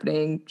much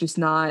happening, just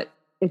not,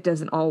 it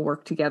doesn't all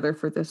work together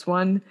for this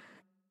one.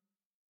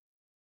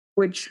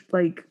 Which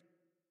like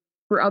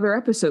for other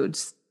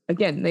episodes,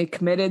 again, they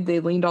committed,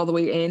 they leaned all the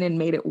way in and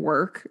made it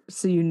work.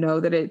 So you know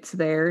that it's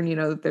there and you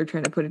know that they're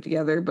trying to put it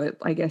together. But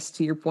I guess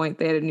to your point,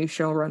 they had a new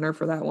showrunner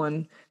for that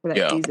one, for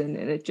that season.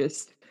 And it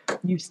just,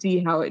 you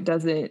see how it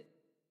doesn't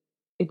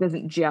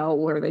gel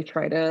where they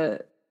try to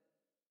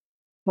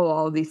pull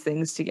all of these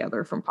things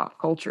together from pop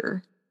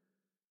culture.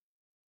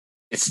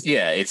 It's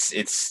I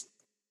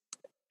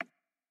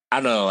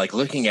don't know, like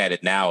looking at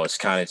it now, it's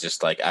kind of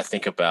just like, I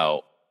think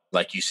about,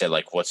 like you said,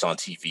 like what's on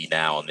TV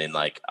now. And then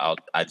like,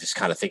 I just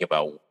kind of think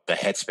about the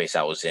headspace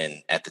I was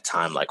in at the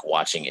time, like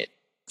watching it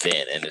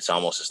then. And it's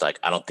almost just like,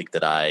 I don't think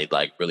that I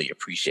like really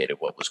appreciated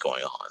what was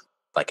going on,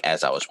 like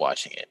as I was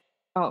watching it.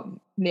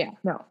 Yeah,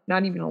 no,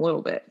 not even a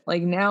little bit.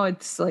 Like now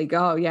it's like,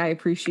 oh yeah, I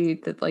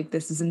appreciate that. Like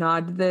this is a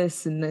nod to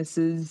this, and this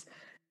is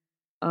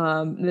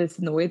this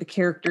and the way the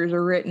characters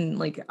are written.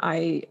 Like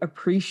I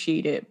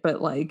appreciate it,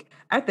 but like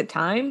at the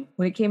time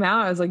when it came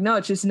out, I was like, no,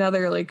 it's just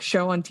another like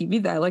show on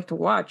TV that I like to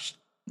watch.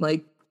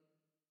 Like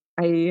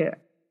I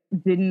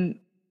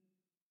didn't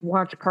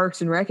watch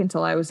Parks and Rec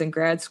until I was in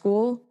grad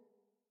school,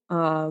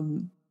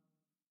 and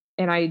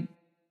I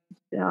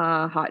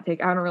hot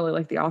take, I don't really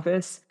like The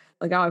Office.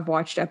 Like I've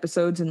watched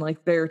episodes and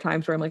like there are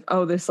times where I'm like,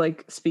 oh, this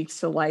like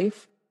speaks to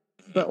life.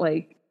 But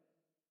like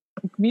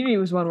Community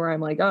was one where I'm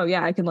like, oh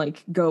yeah, I can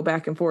like go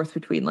back and forth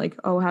between like,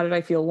 oh, how did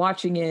I feel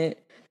watching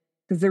it?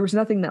 Because there was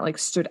nothing that like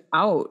stood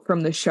out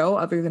from the show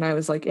other than I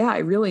was like, yeah, I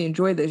really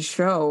enjoy this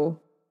show.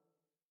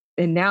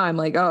 And now I'm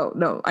like, oh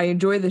no, I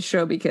enjoy this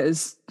show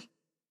because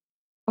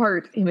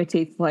art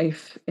imitates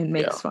life and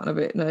makes fun of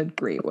it in a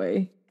great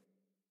way.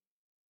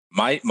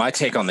 My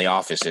take on The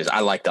Office is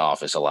I like The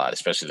Office a lot,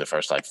 especially the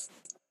first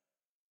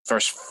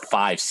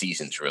 5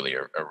 seasons really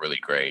are really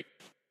great.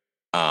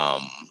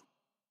 But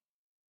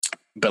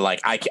like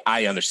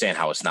I understand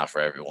how it's not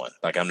for everyone.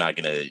 Like I'm not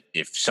gonna,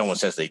 if someone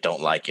says they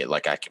don't like it,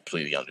 like I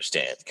completely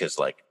understand, because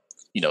like,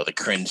 you know, the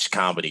cringe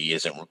comedy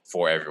isn't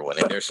for everyone.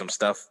 And there's some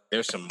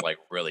like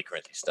really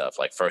cringy stuff,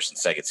 like first and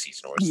second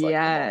season where it's like,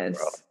 come on,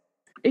 bro.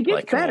 It gets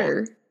like,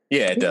 better.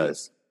 Yeah, it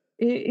does.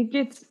 It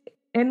gets,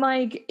 and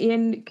like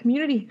in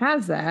Community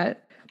has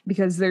that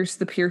because there's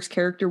the Pierce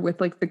character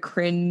with like the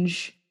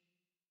cringe,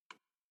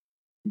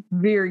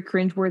 very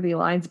cringe-worthy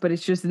lines, but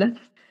it's just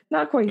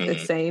not quite the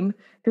same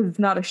because it's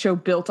not a show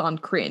built on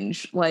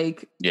cringe.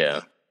 Like,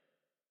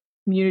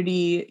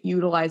 Community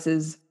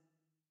utilizes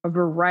a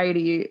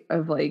variety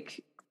of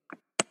like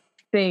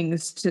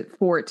things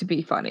for it to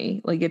be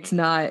funny. Like it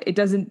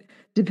doesn't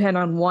depend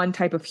on one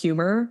type of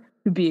humor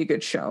to be a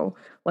good show.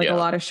 Like a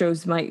lot of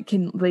shows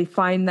they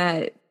find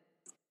that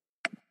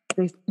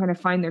they kind of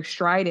find their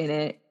stride in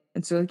it.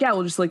 And so like, yeah,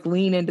 we'll just like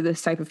lean into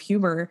this type of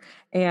humor.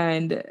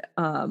 And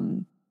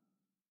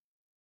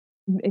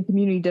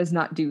Community does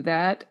not do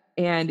that.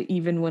 And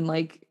even when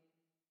like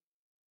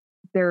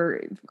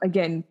they're,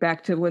 again,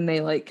 back to when they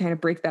like kind of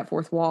break that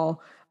fourth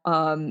wall,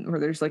 where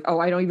there's like, oh,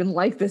 I don't even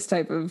like this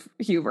type of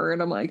humor.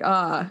 And I'm like,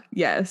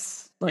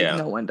 yes. Like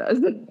no one does.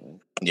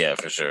 Yeah,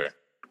 for sure.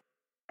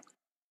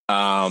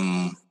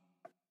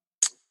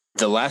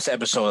 The last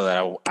episode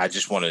that I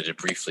just wanted to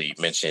briefly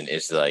mention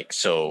is like,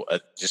 so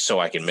just so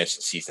I can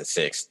mention season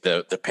 6,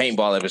 the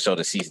paintball episode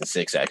of season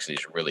 6 actually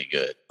is really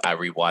good. I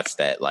rewatched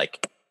that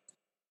like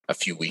a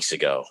few weeks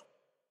ago,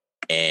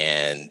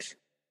 and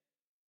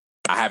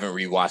I haven't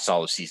rewatched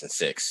all of season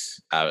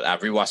 6.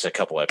 I've rewatched a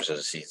couple episodes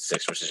of season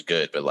 6, which is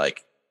good, but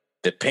like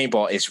the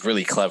paintball is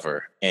really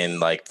clever. And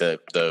like the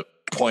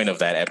point of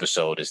that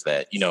episode is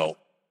that, you know,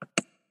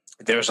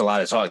 there's a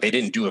lot of talk. They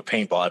didn't do a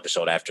paintball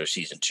episode after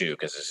season 2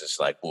 because it's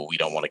just like, well, we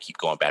don't want to keep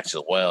going back to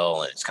the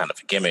well, and it's kind of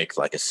a gimmick,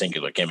 like a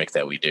singular gimmick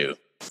that we do.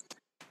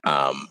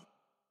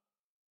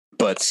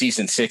 But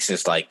season 6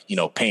 is like, you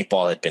know,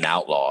 paintball had been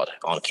outlawed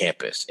on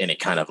campus, and it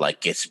kind of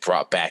like gets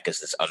brought back as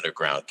this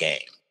underground game.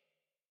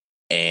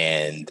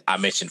 And I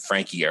mentioned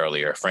Frankie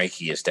earlier.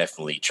 Frankie is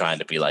definitely trying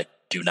to be like,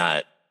 do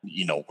not,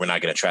 we're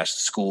not going to trash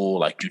the school.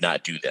 Like, do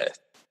not do that.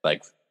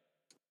 Like,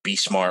 be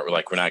smart.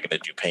 Like, we're not going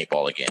to do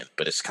paintball again.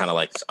 But it's kind of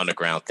like this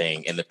underground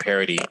thing. And the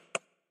parody,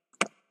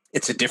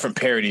 it's a different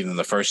parody than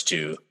the first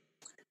two,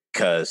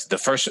 because the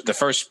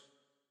first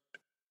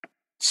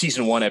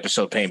season 1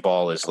 episode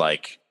paintball is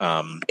like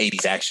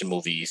 80s action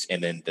movies,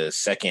 and then the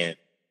second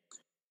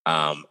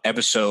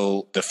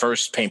episode, the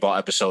first paintball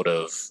episode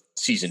of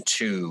season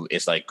 2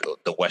 is like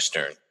the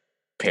Western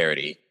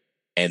parody,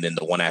 and then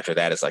the one after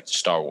that is like the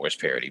Star Wars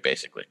parody,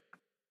 basically.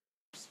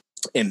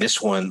 And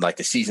this one, like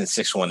the season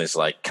 6 one, is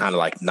like kind of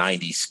like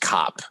 90s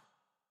cop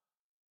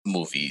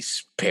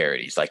movies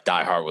parodies, like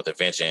Die Hard with a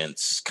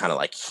Vengeance, kind of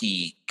like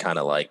Heat, kind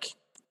of like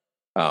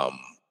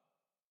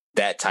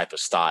that type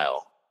of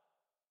style.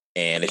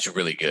 And it's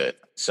really good.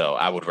 So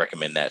I would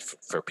recommend that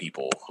for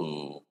people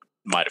who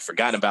might have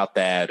forgotten about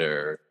that,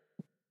 or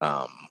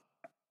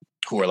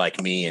who are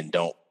like me and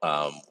don't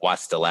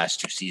watch the last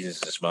 2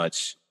 seasons as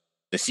much.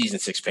 The season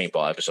 6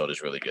 paintball episode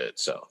is really good.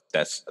 So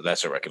that's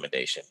a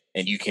recommendation.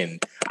 And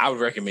I would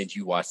recommend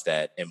you watch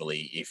that,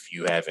 Emily, if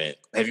you haven't.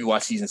 Have you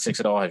watched season 6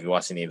 at all? Have you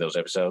watched any of those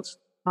episodes?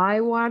 I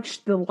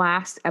watched the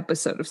last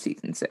episode of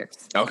season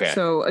 6. Okay.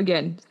 So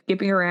again,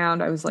 skipping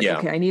around, I was like,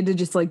 okay, I need to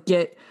just like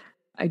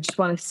I just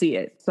want to see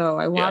it. So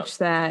I watched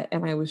that,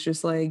 and I was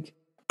just like,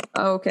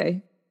 oh,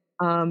 okay.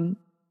 I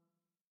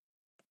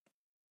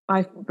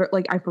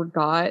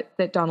forgot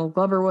that Donald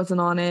Glover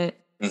wasn't on it.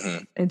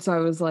 Mm-hmm. And so I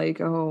was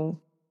like, oh,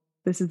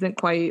 this isn't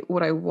quite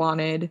what I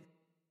wanted.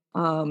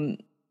 And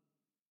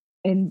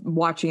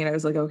watching it, I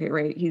was like, okay,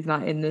 right, he's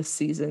not in this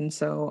season,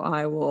 so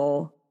I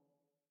will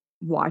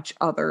watch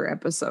other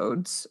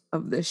episodes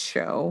of this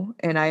show.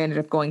 And I ended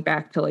up going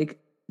back to like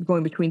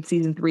going between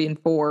season 3 and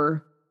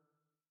 4.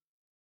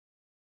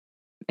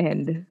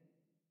 And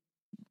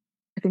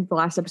I think the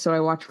last episode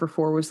I watched for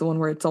 4 was the one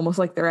where it's almost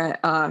like they're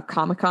at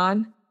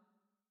Comic-Con.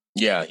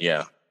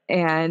 Yeah.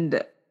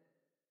 And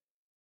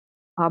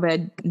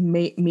Abed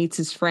meets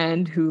his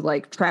friend who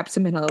like traps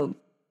him in a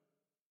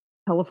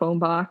telephone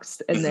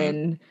box, and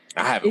then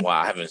I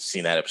haven't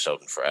seen that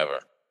episode in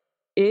forever.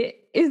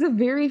 It is a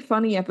very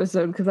funny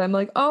episode because I'm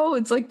like, oh,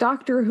 it's like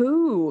Doctor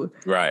Who,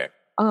 right?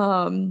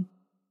 And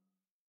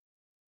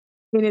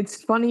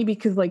it's funny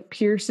because like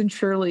Pierce and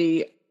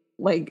Shirley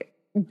like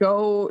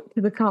go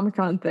to the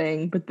Comic-Con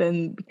thing, but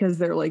then because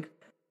they're like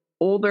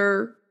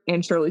older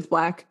and Shirley's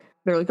black,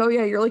 they're like, oh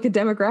yeah, you're like a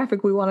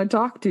demographic we want to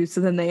talk to.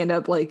 So then they end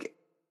up like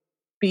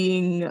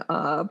being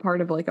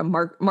part of like a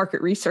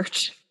market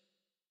research,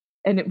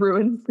 and it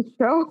ruins the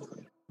show.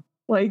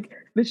 Like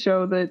the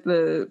show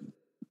that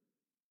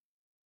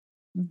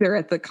they're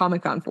at the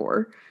Comic-Con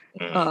for,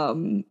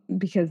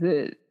 because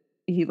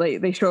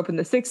they show up in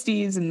the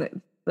 60s,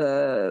 and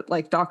the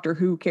like Doctor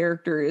Who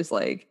character is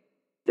like,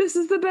 this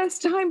is the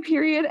best time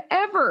period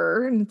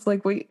ever. And it's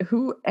like, wait,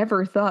 who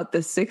ever thought the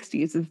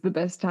 60s is the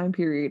best time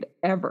period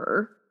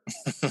ever?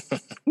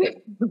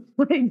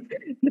 Like,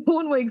 no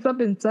one wakes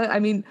up and says, I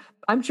mean,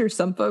 I'm sure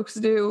some folks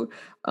do.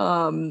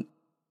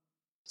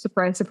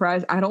 Surprise,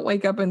 surprise. I don't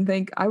wake up and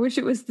think, I wish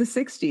it was the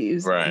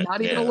 60s. Right.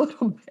 Not even a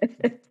little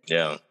bit.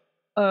 Yeah.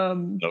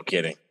 No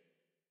kidding.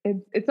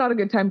 It's not a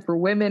good time for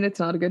women. It's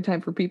not a good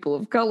time for people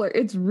of color.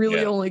 It's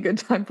really only a good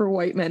time for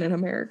white men in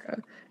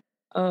America.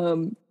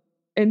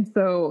 And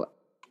so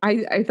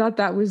I thought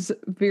that was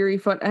very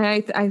fun. And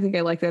I think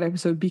I liked that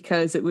episode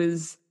because it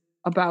was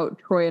about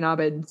Troy and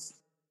Abed's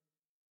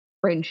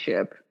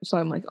friendship. So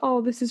I'm like,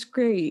 oh, this is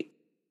great.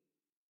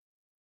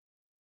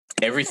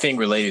 Everything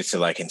related to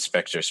like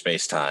Inspector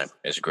Spacetime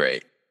is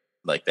great.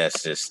 Like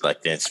that's just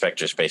like the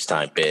Inspector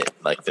Spacetime bit,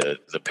 like the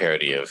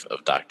parody of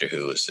Doctor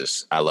Who is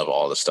just, I love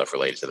all the stuff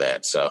related to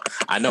that. So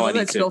I know I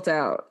need to built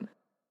out.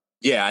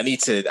 Yeah,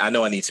 I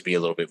know I need to be a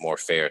little bit more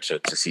fair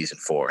to season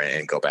 4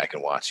 and go back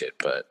and watch it.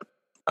 But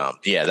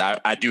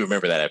I do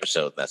remember that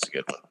episode. That's a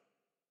good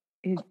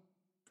one.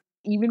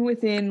 Even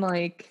within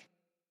like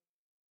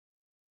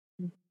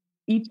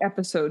each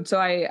episode. So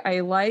I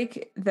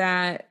like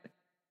that.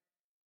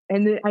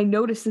 And I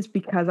noticed this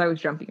because I was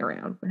jumping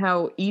around,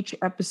 how each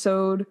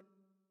episode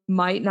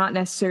might not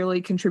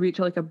necessarily contribute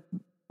to like a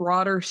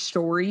broader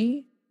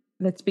story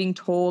that's being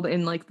told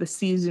in like the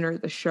season or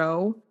the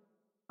show.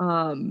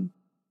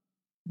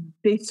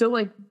 They still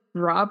like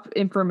drop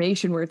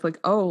information where it's like,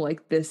 oh,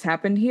 like this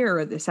happened here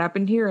or this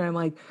happened here. And I'm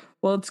like,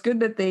 well, it's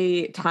good that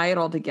they tie it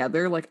all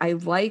together. Like, I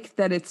like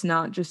that it's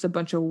not just a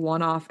bunch of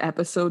one-off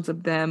episodes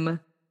of them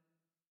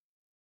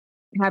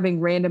having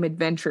random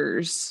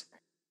adventures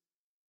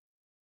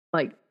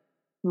like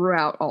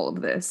throughout all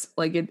of this.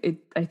 Like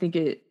I think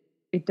it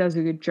does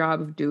a good job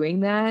of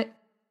doing that.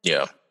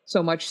 Yeah.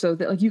 So much so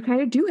that like you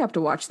kind of do have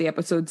to watch the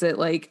episodes that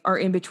like are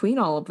in between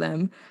all of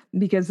them,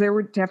 because there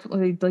were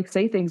definitely like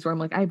say things where I'm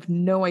like, I have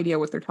no idea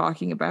what they're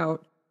talking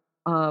about.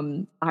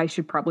 I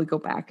should probably go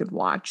back and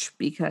watch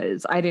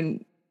because I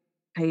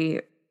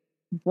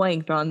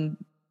blanked on,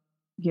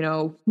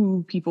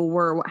 who people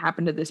were, what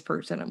happened to this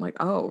person. I'm like,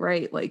 oh,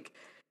 right. Like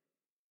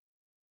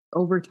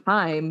over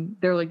time,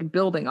 they're like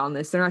building on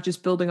this. They're not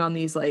just building on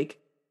these like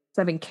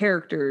 7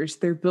 characters,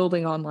 they're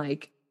building on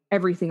like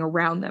everything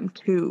around them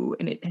too,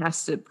 and it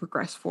has to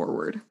progress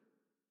forward.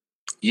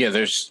 Yeah,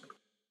 there's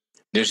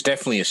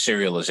definitely a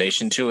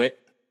serialization to it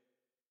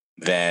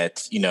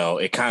that, you know,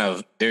 it kind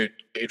of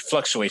it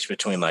fluctuates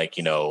between like,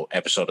 you know,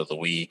 episode of the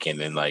week and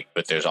then like,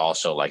 but there's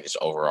also like this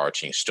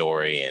overarching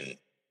story. And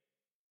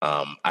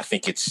I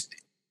think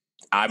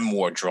I'm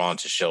more drawn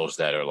to shows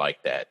that are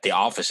like that. The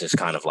Office is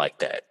kind of like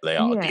that. The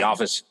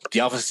Office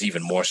is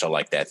even more so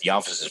like that. The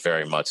Office is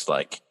very much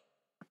like,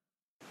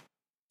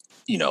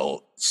 you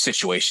know,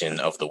 situation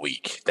of the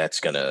week that's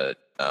gonna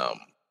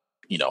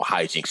you know,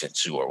 hijinks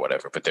ensue or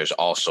whatever. But there's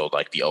also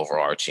like the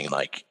overarching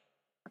like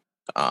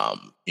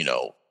you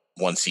know,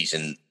 one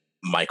season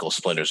Michael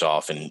splinters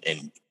off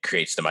and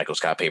creates the Michael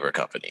Scott Paper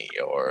Company,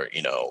 or,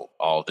 you know,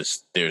 all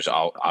this. There's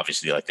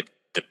obviously like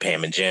the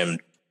Pam and Jim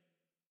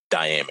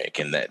dynamic,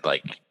 and that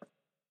like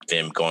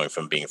them going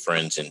from being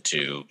friends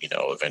into, you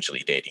know,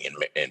 eventually dating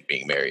and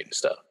being married and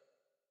stuff.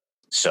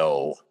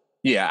 So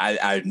yeah,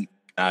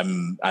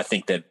 I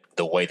think that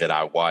the way that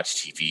I watch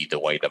TV, the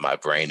way that my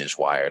brain is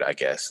wired, I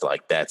guess,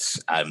 like that's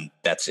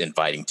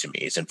inviting to me.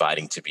 It's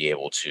inviting to be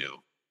able to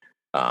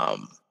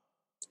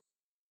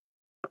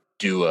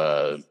do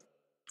a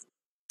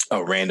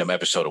random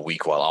episode a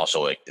week while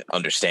also like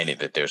understanding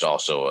that there's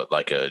also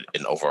like an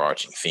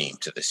overarching theme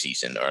to the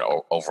season, or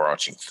an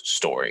overarching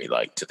story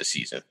like to the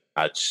season.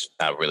 I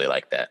really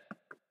like that.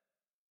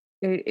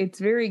 It's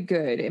very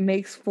good. It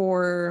makes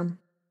for,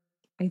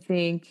 I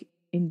think,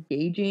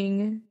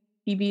 engaging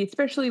TV,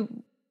 especially,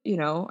 you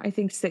know, I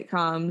think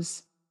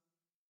sitcoms,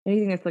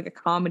 anything that's like a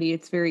comedy,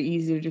 it's very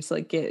easy to just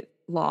like get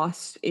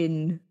lost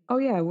in, oh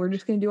yeah, we're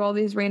just going to do all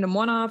these random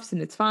one-offs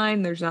and it's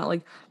fine. There's not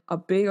like a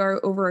big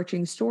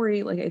overarching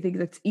story. Like, I think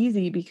that's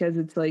easy because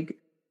it's like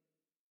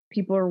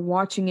people are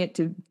watching it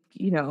to,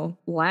 you know,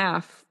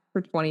 laugh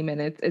for 20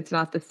 minutes. It's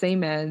not the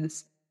same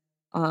as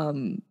a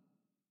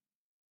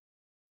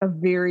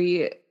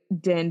very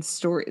dense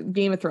story.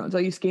 Game of Thrones.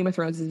 I'll use Game of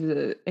Thrones as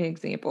an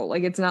example.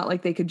 Like, it's not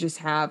like they could just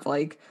have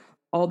like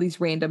all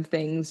these random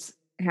things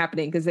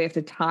happening because they have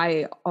to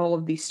tie all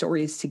of these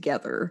stories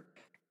together.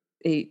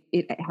 It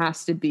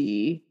has to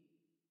be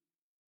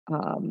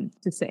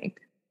succinct.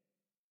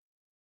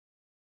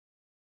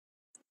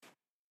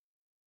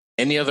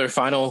 Any other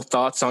final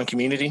thoughts on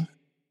Community?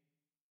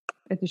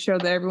 It's a show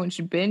that everyone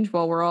should binge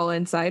while we're all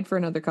inside for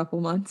another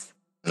couple months.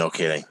 No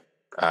kidding.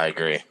 I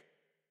agree.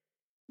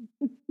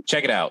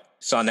 Check it out.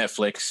 It's on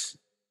Netflix.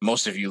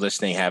 Most of you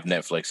listening have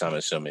Netflix, I'm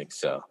assuming.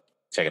 So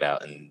check it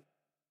out and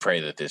pray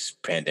that this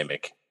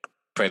pandemic,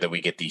 pray that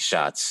we get these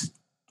shots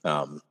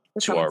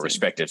to our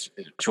respective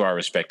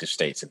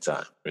states in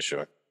time, for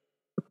sure.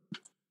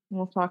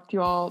 We'll talk to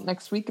you all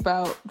next week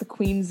about The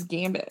Queen's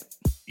Gambit.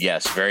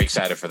 Yes, very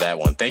excited for that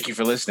one. Thank you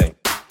for listening.